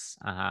folks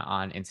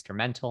on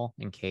Instrumentl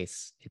in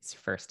case it's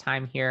your first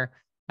time here.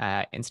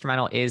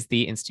 Instrumentl is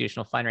the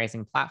institutional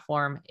fundraising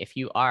platform. If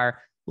you are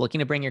looking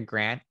to bring your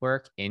grant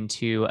work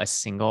into a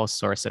single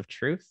source of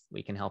truth,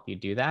 we can help you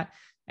do that.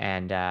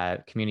 And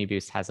Community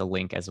Boost has a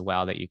link as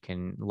well that you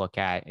can look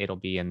at. It'll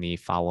be in the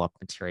follow-up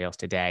materials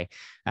today.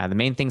 The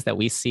main things that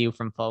we see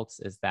from folks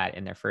is that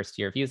in their first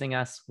year of using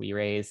us, we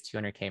raise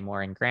 $200K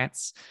more in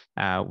grants.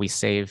 We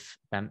save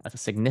them a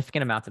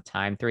significant amount of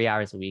time, 3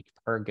 hours a week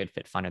per good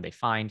fit funder they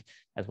find,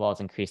 as well as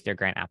increase their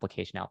grant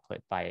application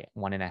output by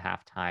 1.5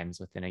 times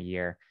within a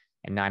year.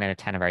 And 9 out of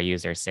 10 of our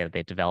users say that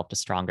they developed a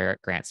stronger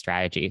grant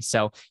strategy.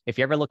 So if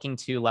you're ever looking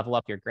to level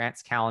up your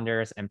grants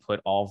calendars and put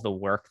all of the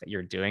work that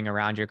you're doing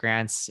around your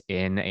grants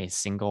in a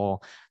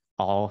single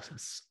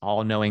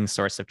all-knowing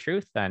source of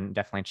truth, then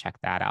definitely check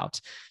that out.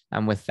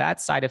 With that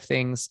side of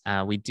things,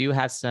 we do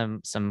have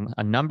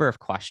a number of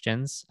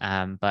questions,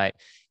 but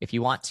if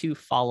you want to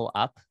follow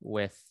up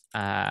with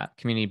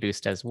Community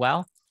Boost as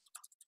well,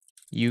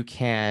 you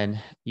can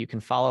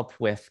follow up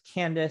with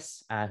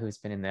Candace, who's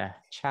been in the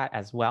chat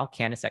as well,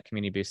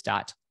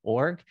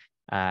 candace@communityboost.org.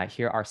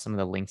 Here are some of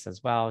the links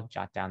as well.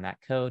 Jot down that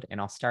code,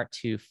 and I'll start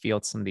to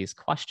field some of these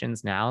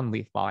questions now, and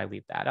while I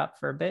leave that up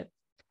for a bit.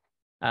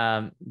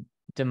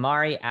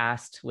 Damari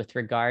asked, with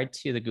regard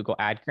to the Google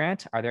Ad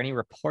Grant, are there any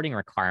reporting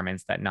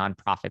requirements that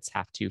nonprofits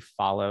have to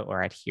follow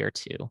or adhere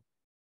to?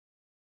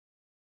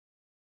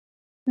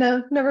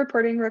 No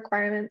reporting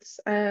requirements.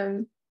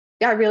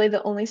 Yeah, really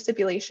the only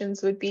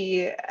stipulations would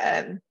be,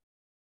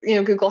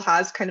 Google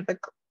has kind of a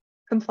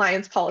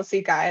compliance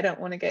policy guide. I don't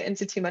want to get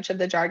into too much of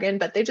the jargon,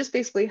 but they just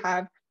basically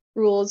have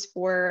rules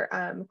for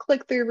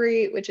click-through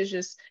rate, which is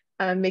just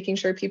making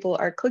sure people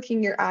are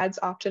clicking your ads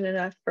often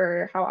enough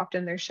for how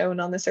often they're shown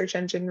on the search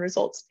engine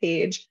results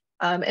page,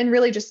 and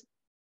really just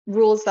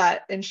rules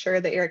that ensure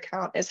that your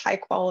account is high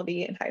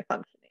quality and high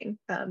functioning.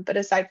 But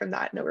aside from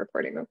that, no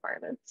reporting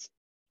requirements.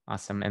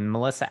 Awesome. And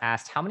Melissa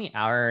asked, how many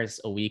hours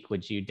a week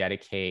would you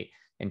dedicate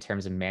in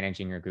terms of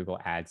managing your Google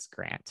Ads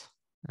grant?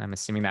 I'm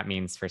assuming that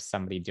means for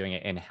somebody doing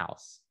it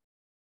in-house.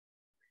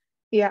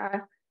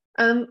 Yeah,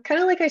 kind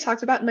of like I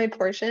talked about in my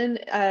portion,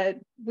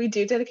 we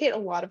do dedicate a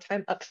lot of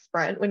time up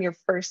front when you're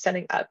first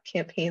setting up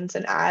campaigns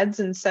and ads.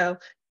 And so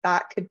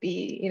that could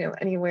be,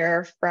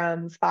 anywhere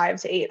from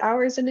 5 to 8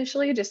 hours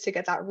initially, just to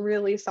get that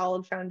really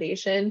solid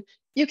foundation.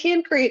 You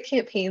can create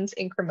campaigns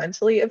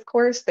incrementally, of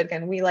course, but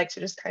again, we like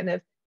to just kind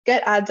of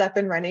get ads up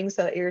and running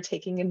so that you're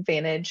taking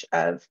advantage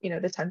of, the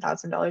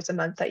 $10,000 a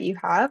month that you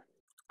have.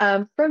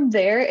 From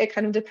there, it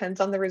kind of depends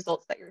on the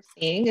results that you're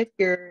seeing. If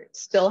you're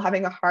still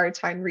having a hard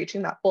time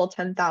reaching that full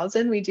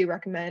 10,000, we do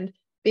recommend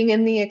being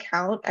in the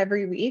account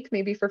every week,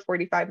 maybe for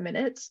 45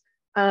 minutes.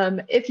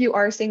 If you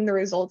are seeing the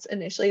results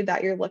initially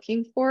that you're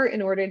looking for,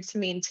 in order to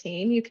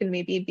maintain, you can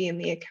maybe be in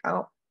the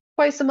account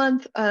twice a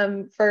month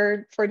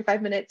for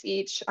 45 minutes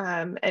each,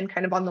 and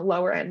kind of on the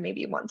lower end,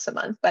 maybe once a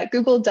month. But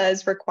Google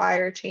does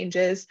require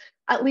changes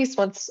at least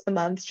once a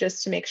month,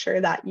 just to make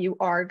sure that you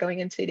are going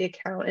into the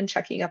account and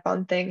checking up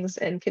on things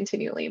and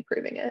continually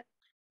improving it.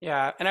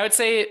 Yeah, and I would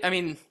say, I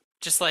mean,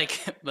 just like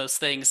most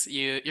things,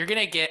 you're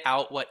gonna get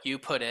out what you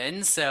put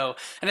in. So,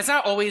 and it's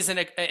not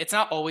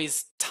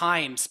always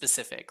time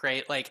specific,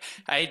 right? Like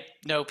I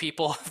know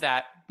people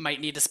that might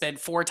need to spend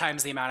 4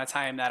 times the amount of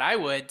time that I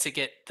would to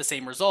get the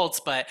same results,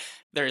 but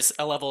there's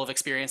a level of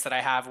experience that I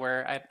have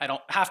where I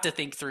don't have to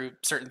think through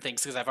certain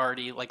things because I've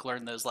already like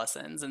learned those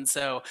lessons. And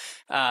so,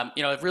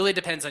 it really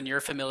depends on your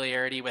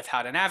familiarity with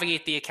how to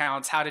navigate the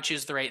accounts, how to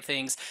choose the right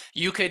things.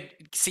 You could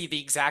see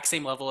the exact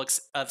same level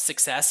of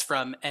success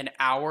from an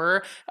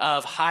hour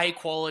of high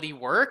quality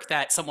work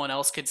that someone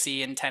else could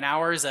see in 10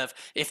 hours of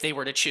if they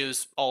were to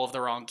choose all of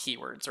the wrong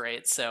keywords,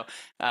 right? So,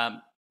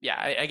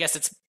 yeah, I guess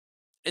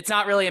it's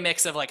not really a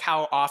mix of like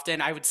how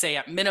often. I would say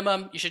at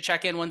minimum you should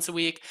check in once a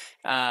week,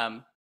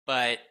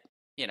 but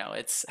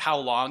it's how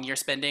long you're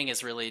spending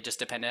is really just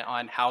dependent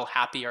on how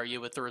happy are you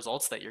with the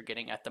results that you're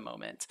getting at the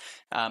moment.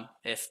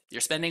 If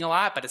you're spending a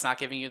lot but it's not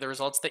giving you the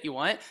results that you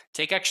want,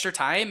 take extra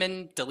time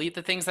and delete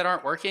the things that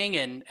aren't working,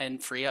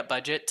 and free up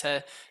budget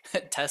to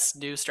test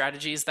new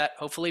strategies that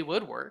hopefully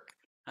would work.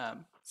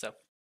 So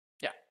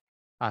yeah.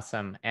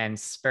 Awesome. And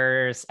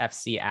Spurs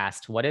FC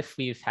asked, what if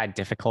we've had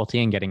difficulty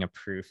in getting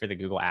approved for the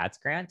Google Ads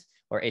grant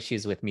or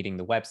issues with meeting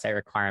the website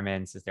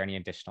requirements? Is there any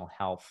additional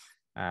help?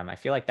 I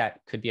feel like that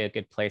could be a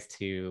good place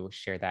to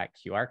share that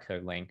QR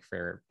code link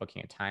for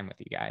booking a time with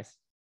you guys.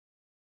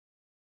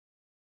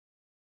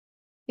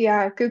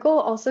 Yeah, Google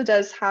also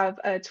does have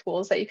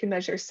tools that you can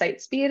measure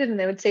site speed, and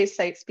I would say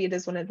site speed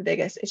is one of the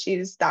biggest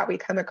issues that we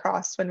come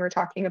across when we're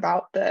talking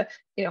about the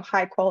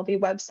high quality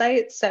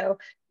websites. So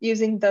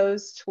using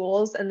those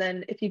tools, and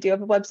then if you do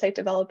have a website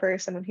developer,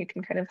 someone who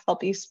can kind of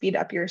help you speed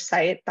up your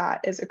site,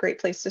 that is a great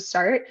place to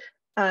start.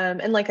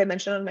 And like I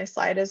mentioned on my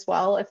slide as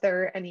well, if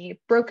there are any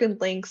broken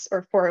links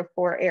or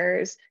 404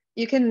 errors,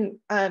 you can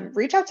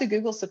reach out to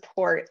Google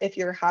support if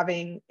you're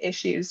having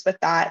issues with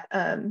that.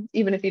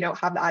 Even if you don't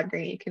have the ad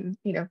grant, you can,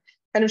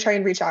 kind of try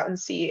and reach out and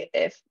see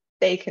if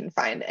they can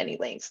find any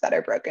links that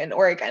are broken.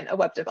 Or again, a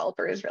web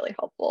developer is really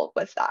helpful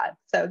with that.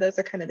 So those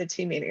are kind of the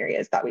 2 main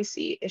areas that we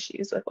see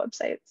issues with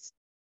websites.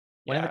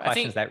 One of the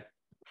questions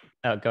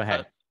oh, go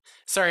ahead.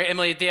 Sorry,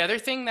 Emily, the other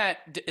thing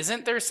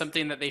isn't there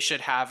something that they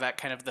should have at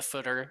kind of the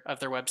footer of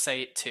their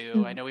website too?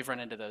 Mm-hmm. I know we've run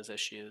into those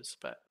issues,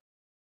 but.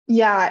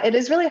 Yeah, it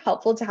is really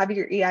helpful to have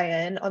your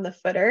EIN on the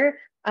footer.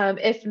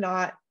 If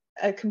not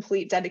a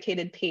complete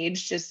dedicated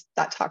page just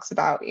that talks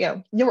about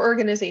your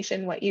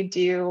organization, what you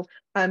do,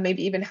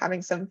 maybe even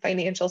having some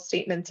financial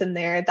statements in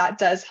there. That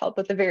does help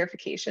with the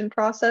verification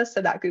process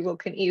so that Google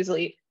can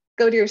easily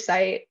go to your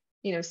site,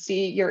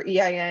 see your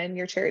EIN,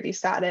 your charity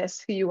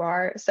status, who you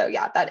are. So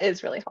yeah, that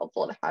is really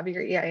helpful to have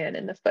your EIN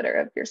in the footer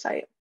of your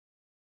site.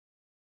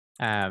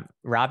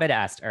 Rob had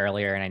asked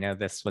earlier, and I know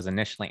this was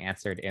initially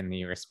answered in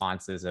the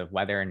responses, of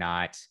whether or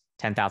not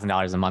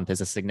 $10,000 a month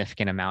is a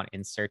significant amount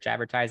in search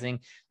advertising.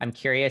 I'm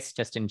curious,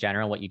 just in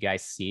general, what you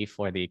guys see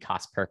for the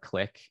cost per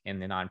click in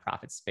the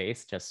nonprofit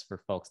space, just for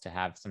folks to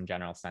have some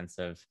general sense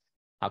of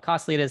how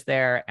costly it is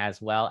there,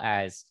 as well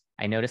as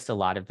I noticed a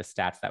lot of the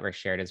stats that were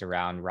shared is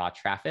around raw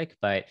traffic,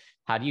 but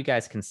how do you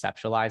guys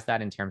conceptualize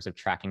that in terms of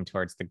tracking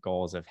towards the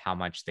goals of how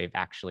much they've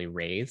actually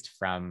raised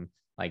from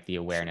like the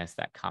awareness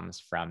that comes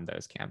from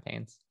those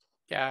campaigns?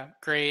 Yeah,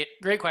 great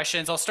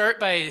questions. I'll start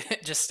by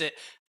just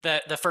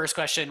the first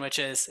question, which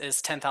is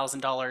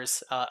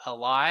 $10,000 a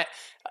lot?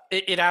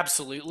 It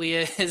absolutely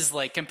is.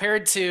 Like,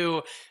 compared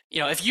to,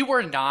 if you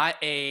were not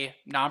a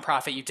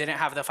nonprofit, you didn't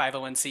have the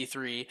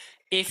 501c3,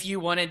 if you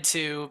wanted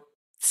to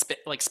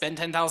spend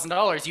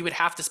 $10,000, you would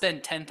have to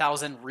spend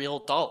 10,000 real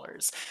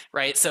dollars,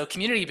 right? So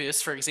Community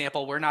Boost, for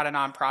example, we're not a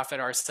nonprofit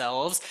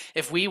ourselves.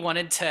 If we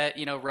wanted to,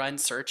 run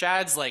search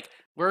ads, like,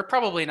 we're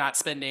probably not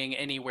spending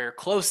anywhere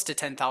close to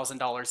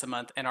 $10,000 a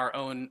month in our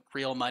own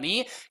real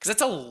money, because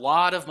it's a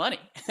lot of money.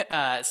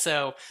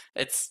 So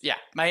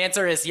my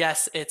answer is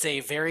yes, it's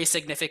a very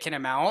significant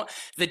amount.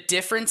 The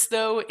difference,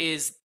 though,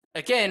 is,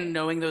 again,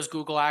 knowing those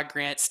Google Ad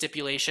Grant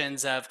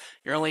stipulations of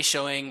you're only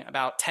showing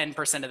about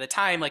 10% of the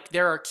time, like,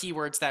 there are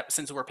keywords that,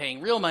 since we're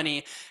paying real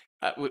money,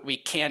 we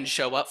can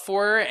show up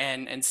for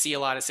and see a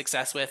lot of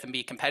success with and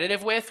be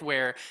competitive with,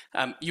 where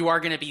you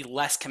are going to be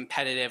less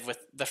competitive with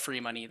the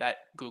free money that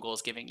Google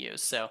is giving you.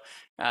 So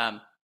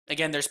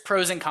again, there's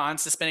pros and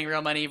cons to spending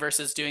real money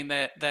versus doing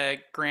the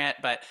grant,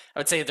 but I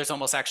would say there's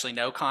almost actually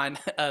no con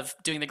of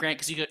doing the grant,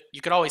 because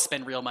you could always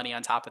spend real money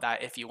on top of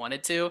that if you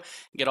wanted to,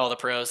 get all the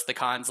pros. The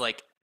cons,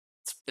 like,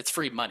 it's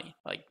free money.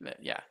 Like,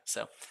 yeah.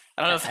 So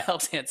I don't know if that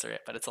helps answer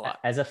it, but it's a lot.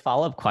 As a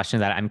follow-up question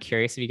to that, I'm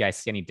curious if you guys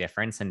see any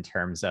difference in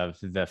terms of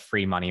the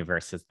free money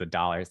versus the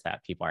dollars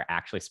that people are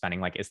actually spending.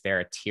 Like, is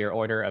there a tier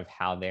order of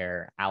how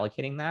they're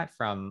allocating that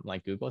from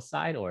like Google's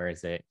side, or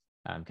is it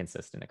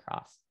consistent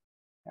across?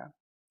 Yeah,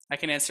 I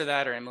can answer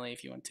that, or Emily,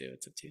 if you want to.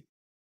 It's up to you.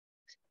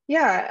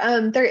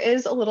 Yeah, there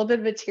is a little bit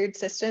of a tiered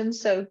system.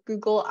 So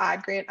Google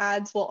Ad Grant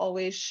ads will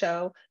always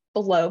show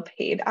below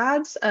paid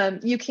ads.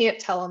 You can't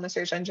tell on the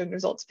search engine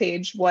results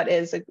page what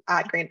is an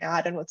ad grant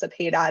ad and what's a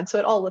paid ad, so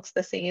it all looks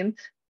the same.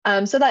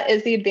 So that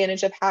is the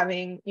advantage of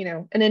having,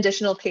 an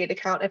additional paid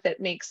account if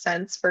it makes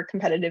sense for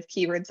competitive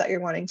keywords that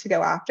you're wanting to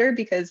go after,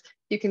 because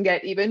you can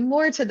get even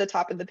more to the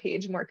top of the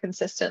page more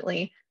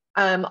consistently.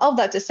 All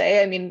that to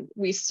say, I mean,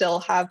 we still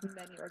have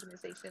many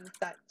organizations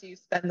that do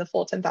spend the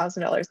full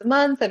 $10,000 a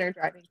month and are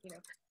driving,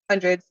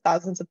 hundreds,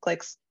 thousands of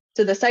clicks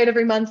to the site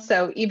every month.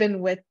 So even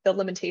with the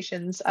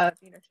limitations of,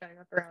 showing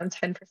up around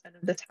 10%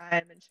 of the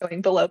time and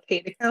showing below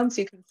paid accounts,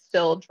 you can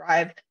still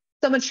drive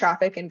so much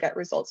traffic and get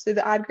results through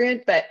the ad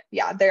grant. But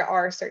yeah, there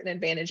are certain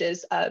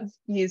advantages of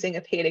using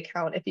a paid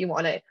account if you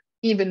want to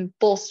even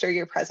bolster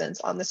your presence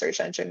on the search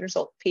engine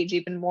result page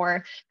even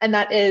more. And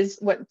that is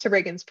what, to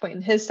Reagan's point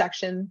in his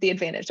section, the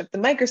advantage of the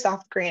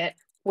Microsoft grant,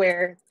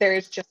 where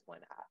there's just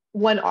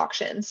one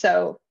auction.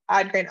 So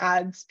ad grant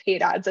ads,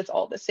 paid ads, it's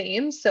all the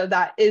same. So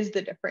that is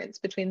the difference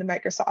between the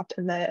Microsoft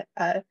and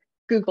the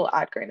Google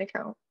ad grant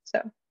account.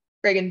 So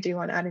Reagan, do you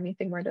want to add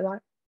anything more to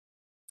that?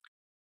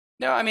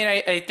 No, I mean,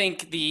 I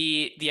think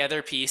the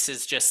other piece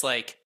is just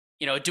like,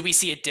 do we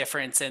see a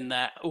difference in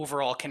the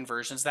overall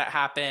conversions that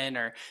happen,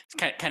 or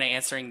kind of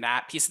answering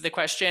that piece of the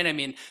question? I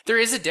mean, there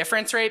is a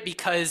difference, right?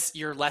 Because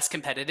you're less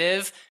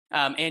competitive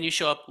and you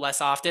show up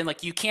less often.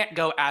 Like, you can't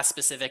go as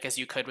specific as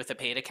you could with a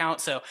paid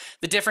account. So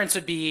the difference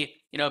would be,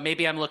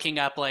 maybe I'm looking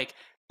up like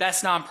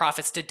best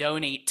nonprofits to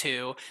donate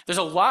to. There's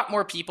a lot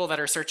more people that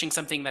are searching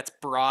something that's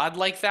broad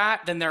like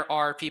that than there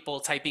are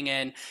people typing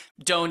in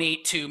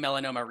donate to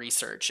melanoma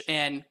research.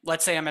 And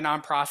let's say I'm a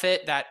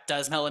nonprofit that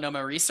does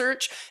melanoma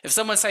research. If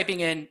someone's typing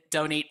in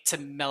donate to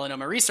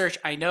melanoma research,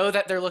 I know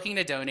that they're looking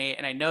to donate,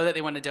 and I know that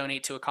they want to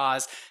donate to a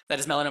cause that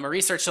is melanoma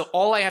research. So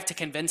all I have to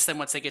convince them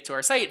once they get to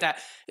our site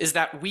is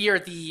that we are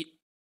the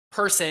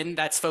person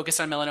that's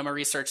focused on melanoma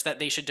research that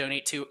they should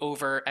donate to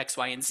over X,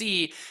 Y, and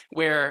Z,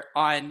 where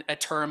on a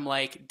term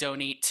like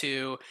donate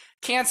to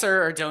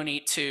cancer or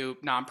donate to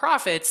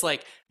nonprofits,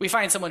 like, we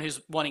find someone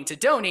who's wanting to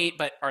donate,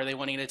 but are they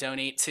wanting to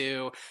donate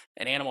to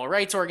an animal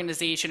rights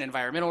organization,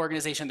 environmental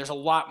organization? There's a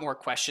lot more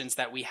questions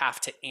that we have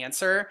to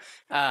answer.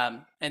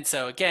 And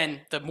so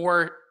again, the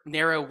more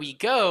narrow we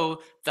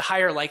go, the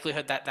higher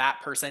likelihood that that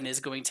person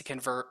is going to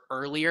convert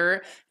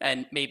earlier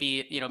and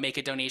maybe, make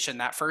a donation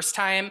that first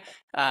time.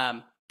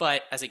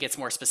 But as it gets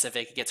more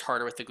specific, it gets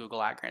harder with the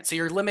Google Ad Grant. So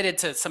you're limited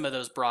to some of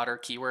those broader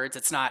keywords.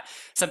 It's not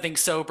something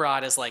so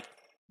broad as like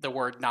the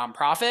word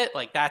nonprofit.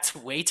 Like, that's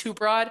way too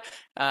broad.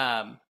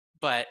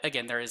 But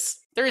again, there is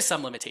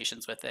some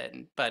limitations with it.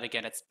 But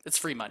again, it's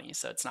free money,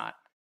 so it's not,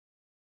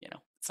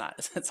 it's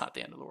not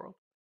the end of the world.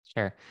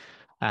 Sure.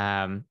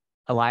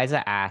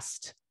 Eliza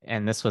asked,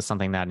 and this was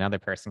something that another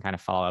person kind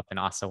of followed up and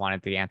also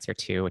wanted the answer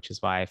to, which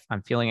is why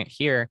I'm feeling it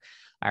here.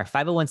 Are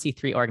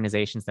 501c3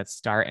 organizations that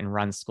start and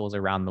run schools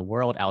around the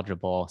world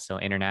eligible? So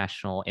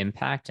international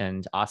impact,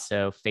 and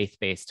also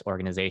faith-based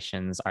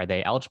organizations, are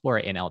they eligible or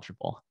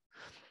ineligible?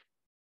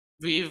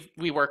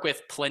 we work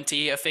with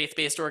plenty of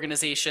faith-based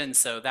organizations,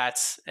 so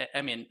that's,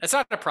 I mean, it's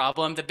not a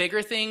problem. The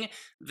bigger thing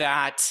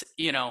that,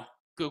 you know,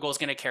 Google's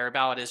going to care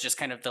about is just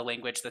kind of the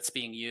language that's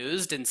being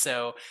used. And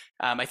so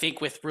I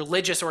think with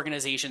religious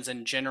organizations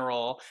in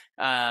general,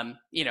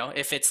 you know,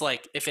 if it's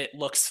like, if it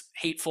looks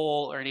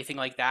hateful or anything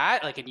like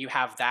that, like, and you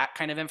have that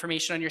kind of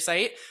information on your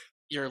site,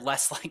 you're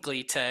less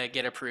likely to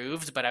get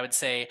approved. But I would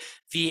say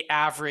the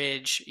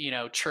average, you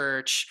know,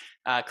 church,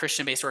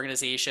 Christian-based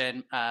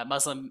organization,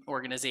 Muslim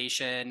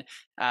organization,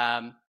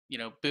 you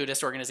know,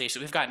 Buddhist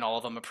organization, we've gotten all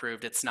of them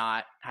approved. It's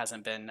not,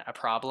 hasn't been a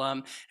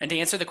problem. And to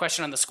answer the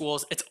question on the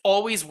schools, it's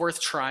always worth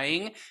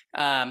trying.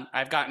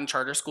 I've gotten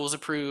charter schools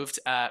approved.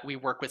 We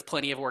work with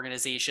plenty of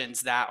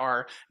organizations that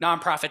are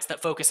nonprofits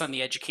that focus on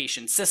the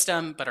education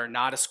system, but are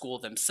not a school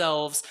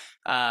themselves.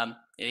 It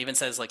even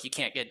says like you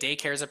can't get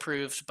daycares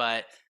approved,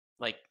 but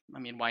like, I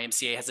mean,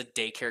 YMCA has a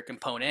daycare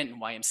component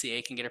and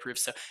YMCA can get approved.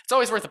 So it's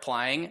always worth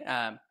applying.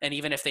 And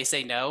even if they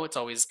say no, it's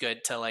always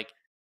good to like,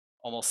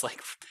 almost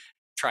like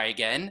try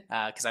again.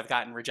 Cause I've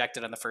gotten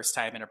rejected on the first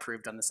time and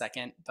approved on the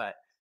second, but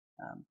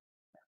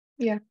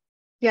Yeah.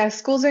 Yeah,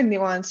 schools are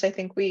nuanced. I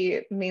think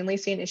we mainly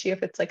see an issue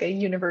if it's like a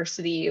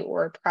university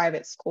or a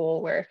private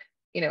school where,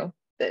 you know,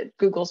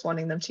 Google's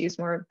wanting them to use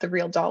more of the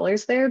real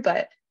dollars there.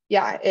 But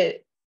yeah,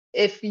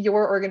 if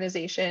your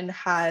organization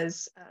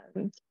has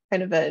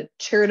kind of a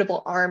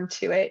charitable arm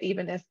to it,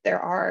 even if there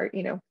are,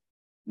 you know,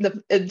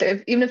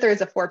 even if there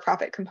is a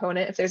for-profit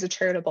component, if there's a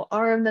charitable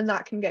arm, then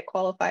that can get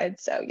qualified.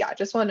 So yeah,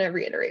 just want to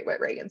reiterate what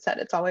Reagan said.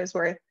 It's always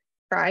worth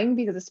trying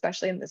because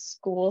especially in the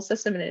school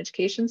system and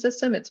education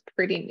system, it's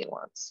pretty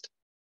nuanced.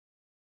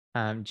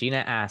 Gina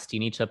asked, do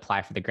you need to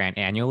apply for the grant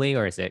annually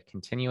or is it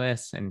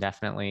continuous?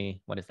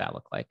 Indefinitely? What does that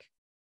look like?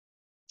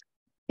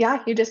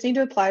 Yeah, you just need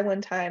to apply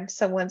one time.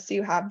 So once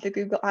you have the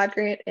Google Ad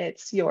Grant,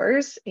 it's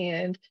yours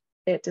and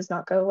it does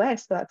not go away.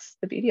 So that's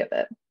the beauty of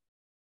it.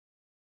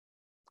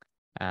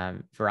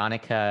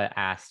 Veronica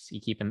asked, you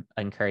keep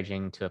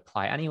encouraging to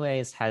apply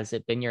anyways. Has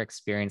it been your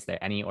experience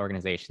that any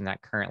organization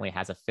that currently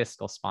has a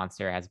fiscal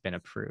sponsor has been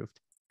approved?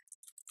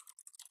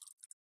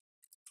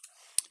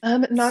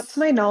 Not to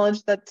my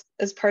knowledge, that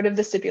as part of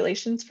the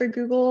stipulations for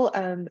Google,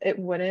 it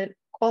wouldn't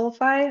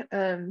qualify.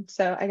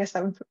 So I guess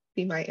that would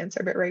be my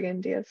answer. But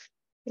Reagan, do you have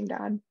anything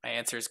to add? my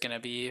answer is going to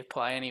be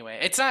apply anyway.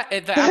 It's not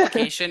the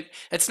application.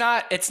 It's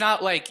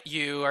not like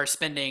you are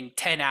spending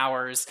 10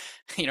 hours,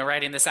 you know,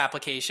 writing this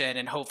application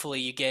and hopefully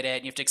you get it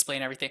and you have to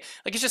explain everything.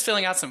 Like it's just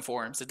filling out some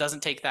forms. It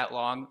doesn't take that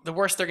long. The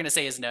worst they're going to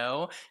say is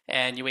no,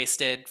 and you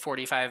wasted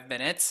 45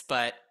 minutes,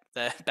 but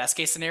the best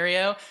case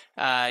scenario,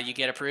 you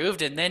get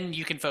approved, and then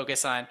you can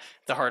focus on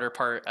the harder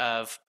part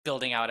of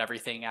building out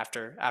everything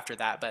after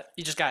that. But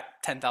you just got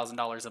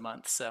 $10,000 a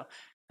month, so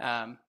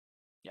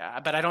yeah.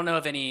 But I don't know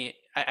of any.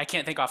 I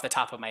can't think off the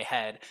top of my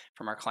head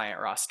from our client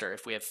roster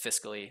if we have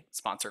fiscally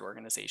sponsored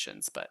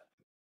organizations. But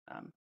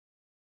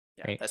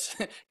yeah, that's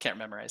can't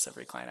memorize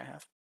every client I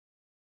have.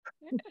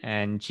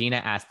 And Gina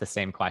asked the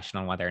same question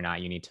on whether or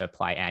not you need to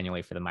apply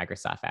annually for the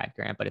Microsoft Ad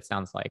Grant, but it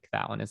sounds like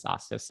that one is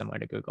also similar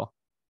to Google.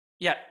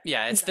 Yeah,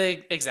 it's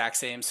the exact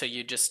same. So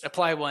you just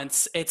apply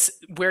once. It's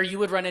where you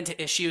would run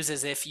into issues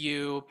is if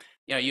you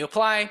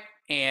apply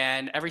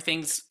and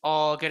everything's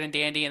all good and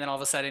dandy, and then all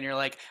of a sudden you're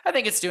like, I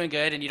think it's doing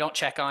good, and you don't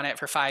check on it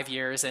for 5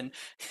 years, and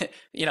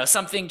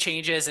something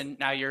changes, and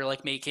now you're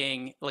like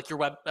making like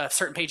your a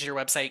certain page of your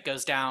website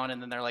goes down,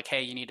 and then they're like,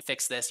 hey, you need to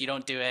fix this. You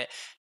don't do it.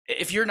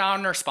 If you're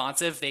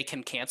non-responsive, they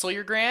can cancel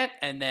your grant,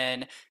 and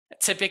then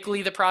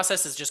typically the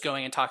process is just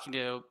going and talking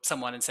to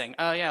someone and saying,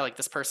 oh yeah, like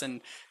this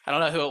person, I don't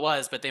know who it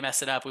was, but they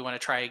messed it up, we want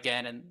to try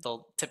again, and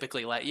they'll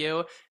typically let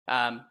you.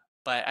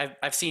 But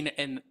I've seen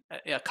in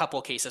a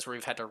couple cases where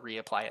we've had to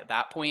reapply at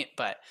that point.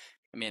 But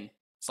I mean,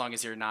 as long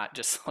as you're not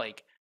just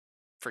like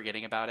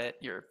forgetting about it,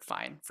 you're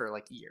fine for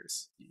like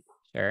years.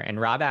 Sure. And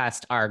Rob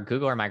asked, are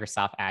Google or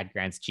Microsoft ad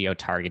grants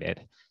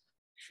geo-targeted?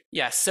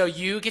 Yes, so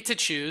you get to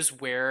choose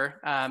where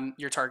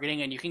you're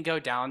targeting, and you can go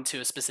down to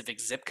a specific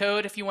zip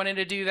code if you wanted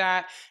to do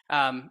that.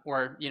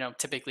 Or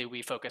typically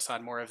we focus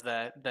on more of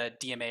the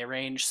DMA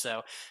range.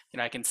 So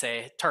I can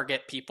say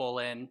target people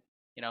in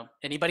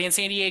anybody in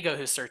San Diego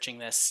who's searching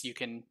this, you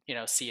can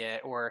see it,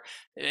 or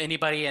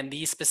anybody in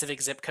these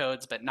specific zip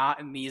codes, but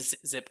not in these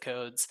zip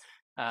codes.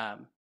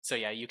 So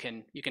yeah, you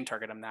can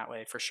target them that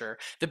way for sure.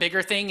 The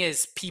bigger thing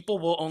is people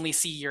will only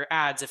see your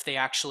ads if they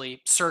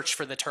actually search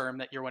for the term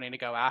that you're wanting to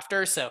go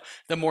after. So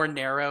the more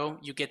narrow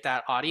you get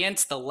that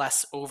audience, the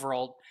less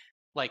overall,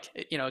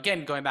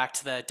 again, going back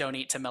to the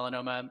donate to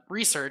melanoma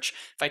research,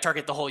 if I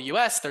target the whole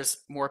US, there's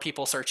more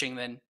people searching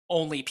than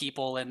only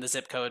people in the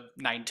zip code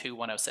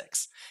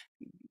 92106,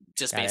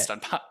 just based on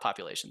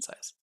population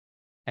size.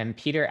 And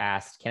Peter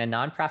asked, can a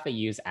nonprofit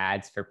use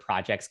ads for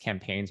projects,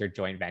 campaigns, or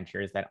joint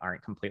ventures that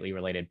aren't completely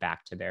related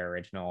back to their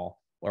original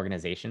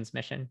organization's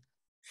mission?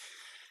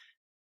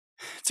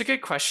 It's a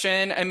good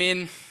question. I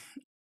mean,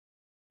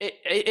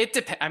 it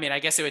depends. I mean, I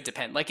guess it would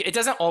depend. Like, it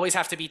doesn't always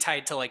have to be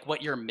tied to like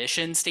what your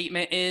mission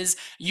statement is.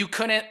 You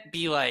couldn't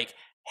be like,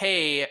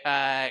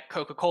 hey,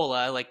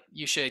 Coca-Cola, like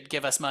you should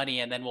give us money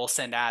and then we'll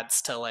send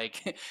ads to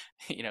like,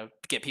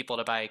 get people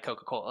to buy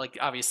Coca-Cola. Like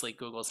obviously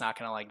Google's not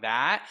going to like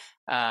that.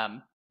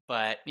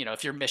 But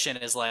if your mission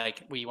is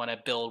like, we want to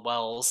build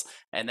wells,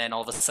 and then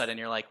all of a sudden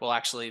you're like, well,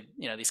 actually,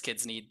 these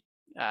kids need,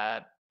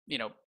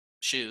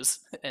 shoes,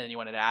 and you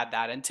wanted to add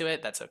that into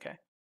it, that's okay.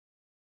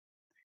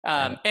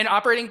 And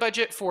operating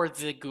budget for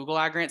the Google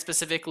Ad Grant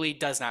specifically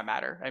does not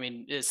matter. I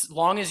mean, as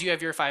long as you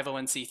have your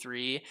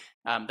 501c3,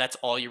 that's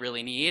all you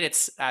really need.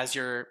 It's as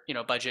your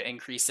budget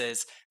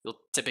increases, you'll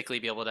typically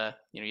be able to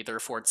either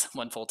afford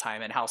someone full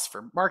time in house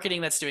for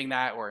marketing that's doing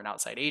that, or an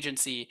outside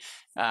agency.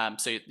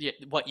 So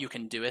what you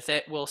can do with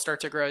it will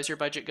start to grow as your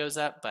budget goes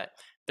up, but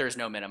there's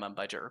no minimum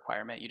budget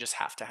requirement. You just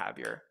have to have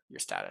your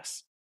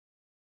status.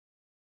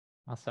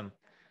 Awesome.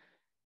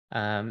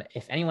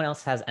 If anyone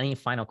else has any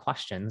final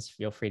questions,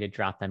 feel free to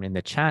drop them in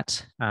the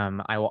chat.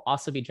 I will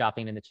also be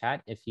dropping in the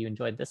chat. If you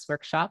enjoyed this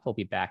workshop, we'll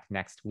be back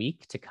next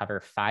week to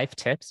cover 5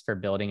 tips for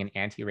building an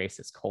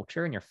anti-racist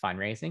culture in your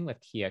fundraising with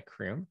Kia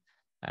Kroom.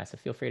 So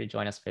feel free to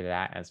join us for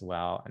that as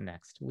well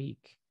next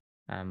week.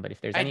 But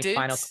if there's any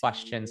final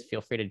questions,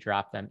 feel free to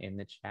drop them in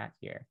the chat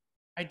here.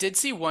 I did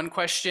see one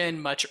question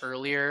much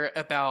earlier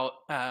about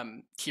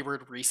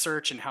keyword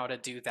research and how to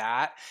do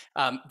that.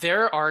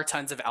 There are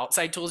tons of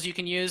outside tools you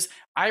can use.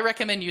 I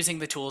recommend using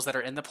the tools that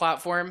are in the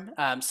platform.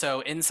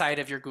 So inside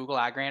of your Google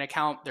Ad Grant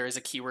account, there is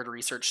a keyword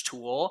research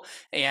tool,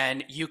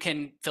 and you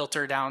can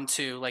filter down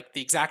to like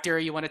the exact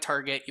area you want to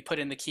target. You put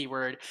in the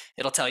keyword,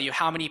 it'll tell you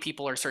how many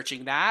people are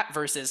searching that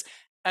versus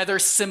other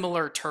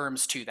similar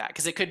terms to that.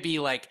 Because it could be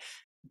like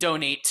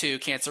donate to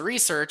cancer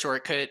research, or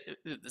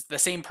the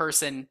same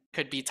person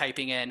could be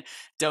typing in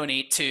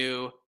donate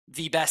to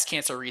the best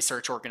cancer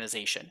research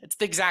organization. It's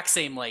the exact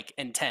same like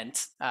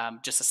intent,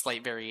 just a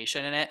slight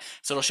variation in it.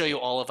 So it'll show you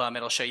all of them.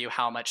 It'll show you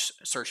how much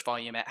search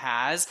volume it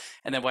has.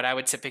 And then what I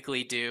would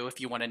typically do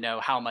if you want to know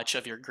how much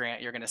of your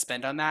grant you're going to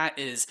spend on that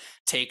is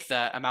take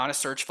the amount of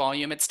search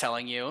volume it's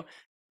telling you,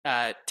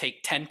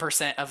 take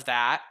 10% of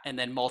that, and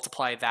then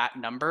multiply that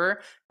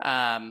number.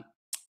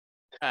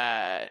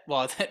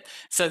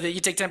 So that you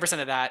take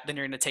 10% of that, then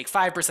you're going to take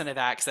 5% of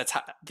that, because that's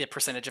the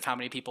percentage of how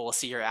many people will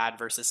see your ad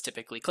versus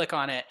typically click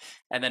on it,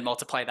 and then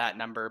multiply that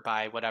number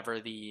by whatever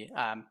the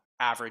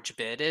average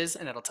bid is,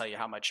 and it'll tell you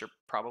how much you're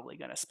probably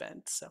going to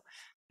spend. So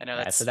I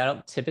know so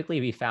that'll typically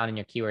be found in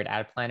your keyword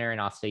ad planner, and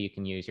also you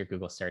can use your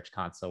Google Search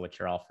Console, which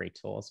are all free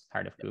tools,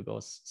 part of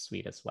Google's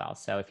suite as well.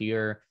 So if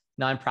your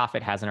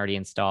nonprofit hasn't already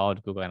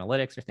installed Google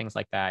Analytics or things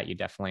like that, you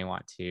definitely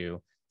want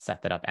to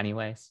set that up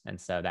anyways.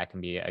 And so that can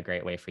be a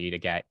great way for you to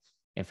get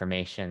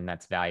information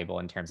that's valuable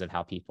in terms of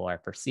how people are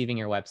perceiving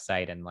your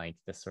website and like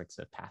the sorts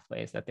of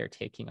pathways that they're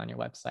taking on your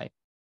website.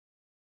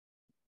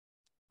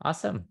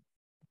 Awesome.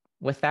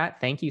 With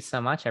that, thank you so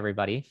much,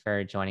 everybody,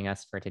 for joining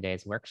us for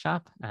today's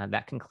workshop.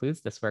 That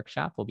concludes this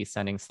workshop. We'll be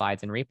sending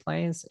slides and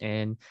replays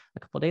in a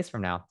couple of days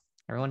from now.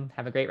 Everyone,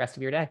 have a great rest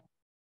of your day.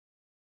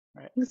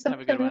 All right. Have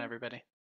a good one, everybody.